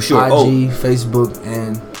 For sure. IG, Facebook,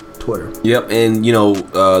 and Twitter. Yep, and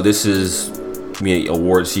this is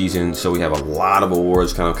award season, so we have a lot of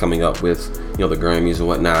awards kind of coming up with the Grammys and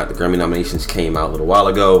whatnot. The Grammy nominations came out a little while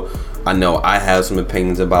ago. I know I have some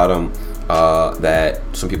opinions about them. That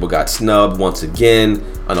some people got snubbed once again.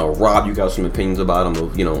 I know Rob, you got some opinions about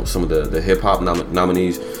them. Some of the hip hop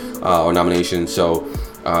nominees or nominations. So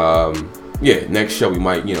next show we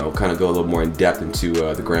might kind of go a little more in depth into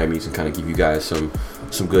the Grammys and kind of give you guys some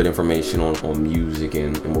good information on music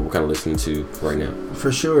and what we're kind of listening to right now.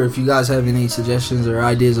 For sure. If you guys have any suggestions or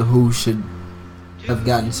ideas of who should have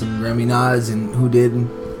gotten some Grammy nods and who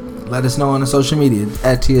didn't, let us know on the social media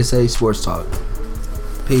at TSA Sports Talk.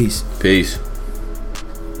 Peace.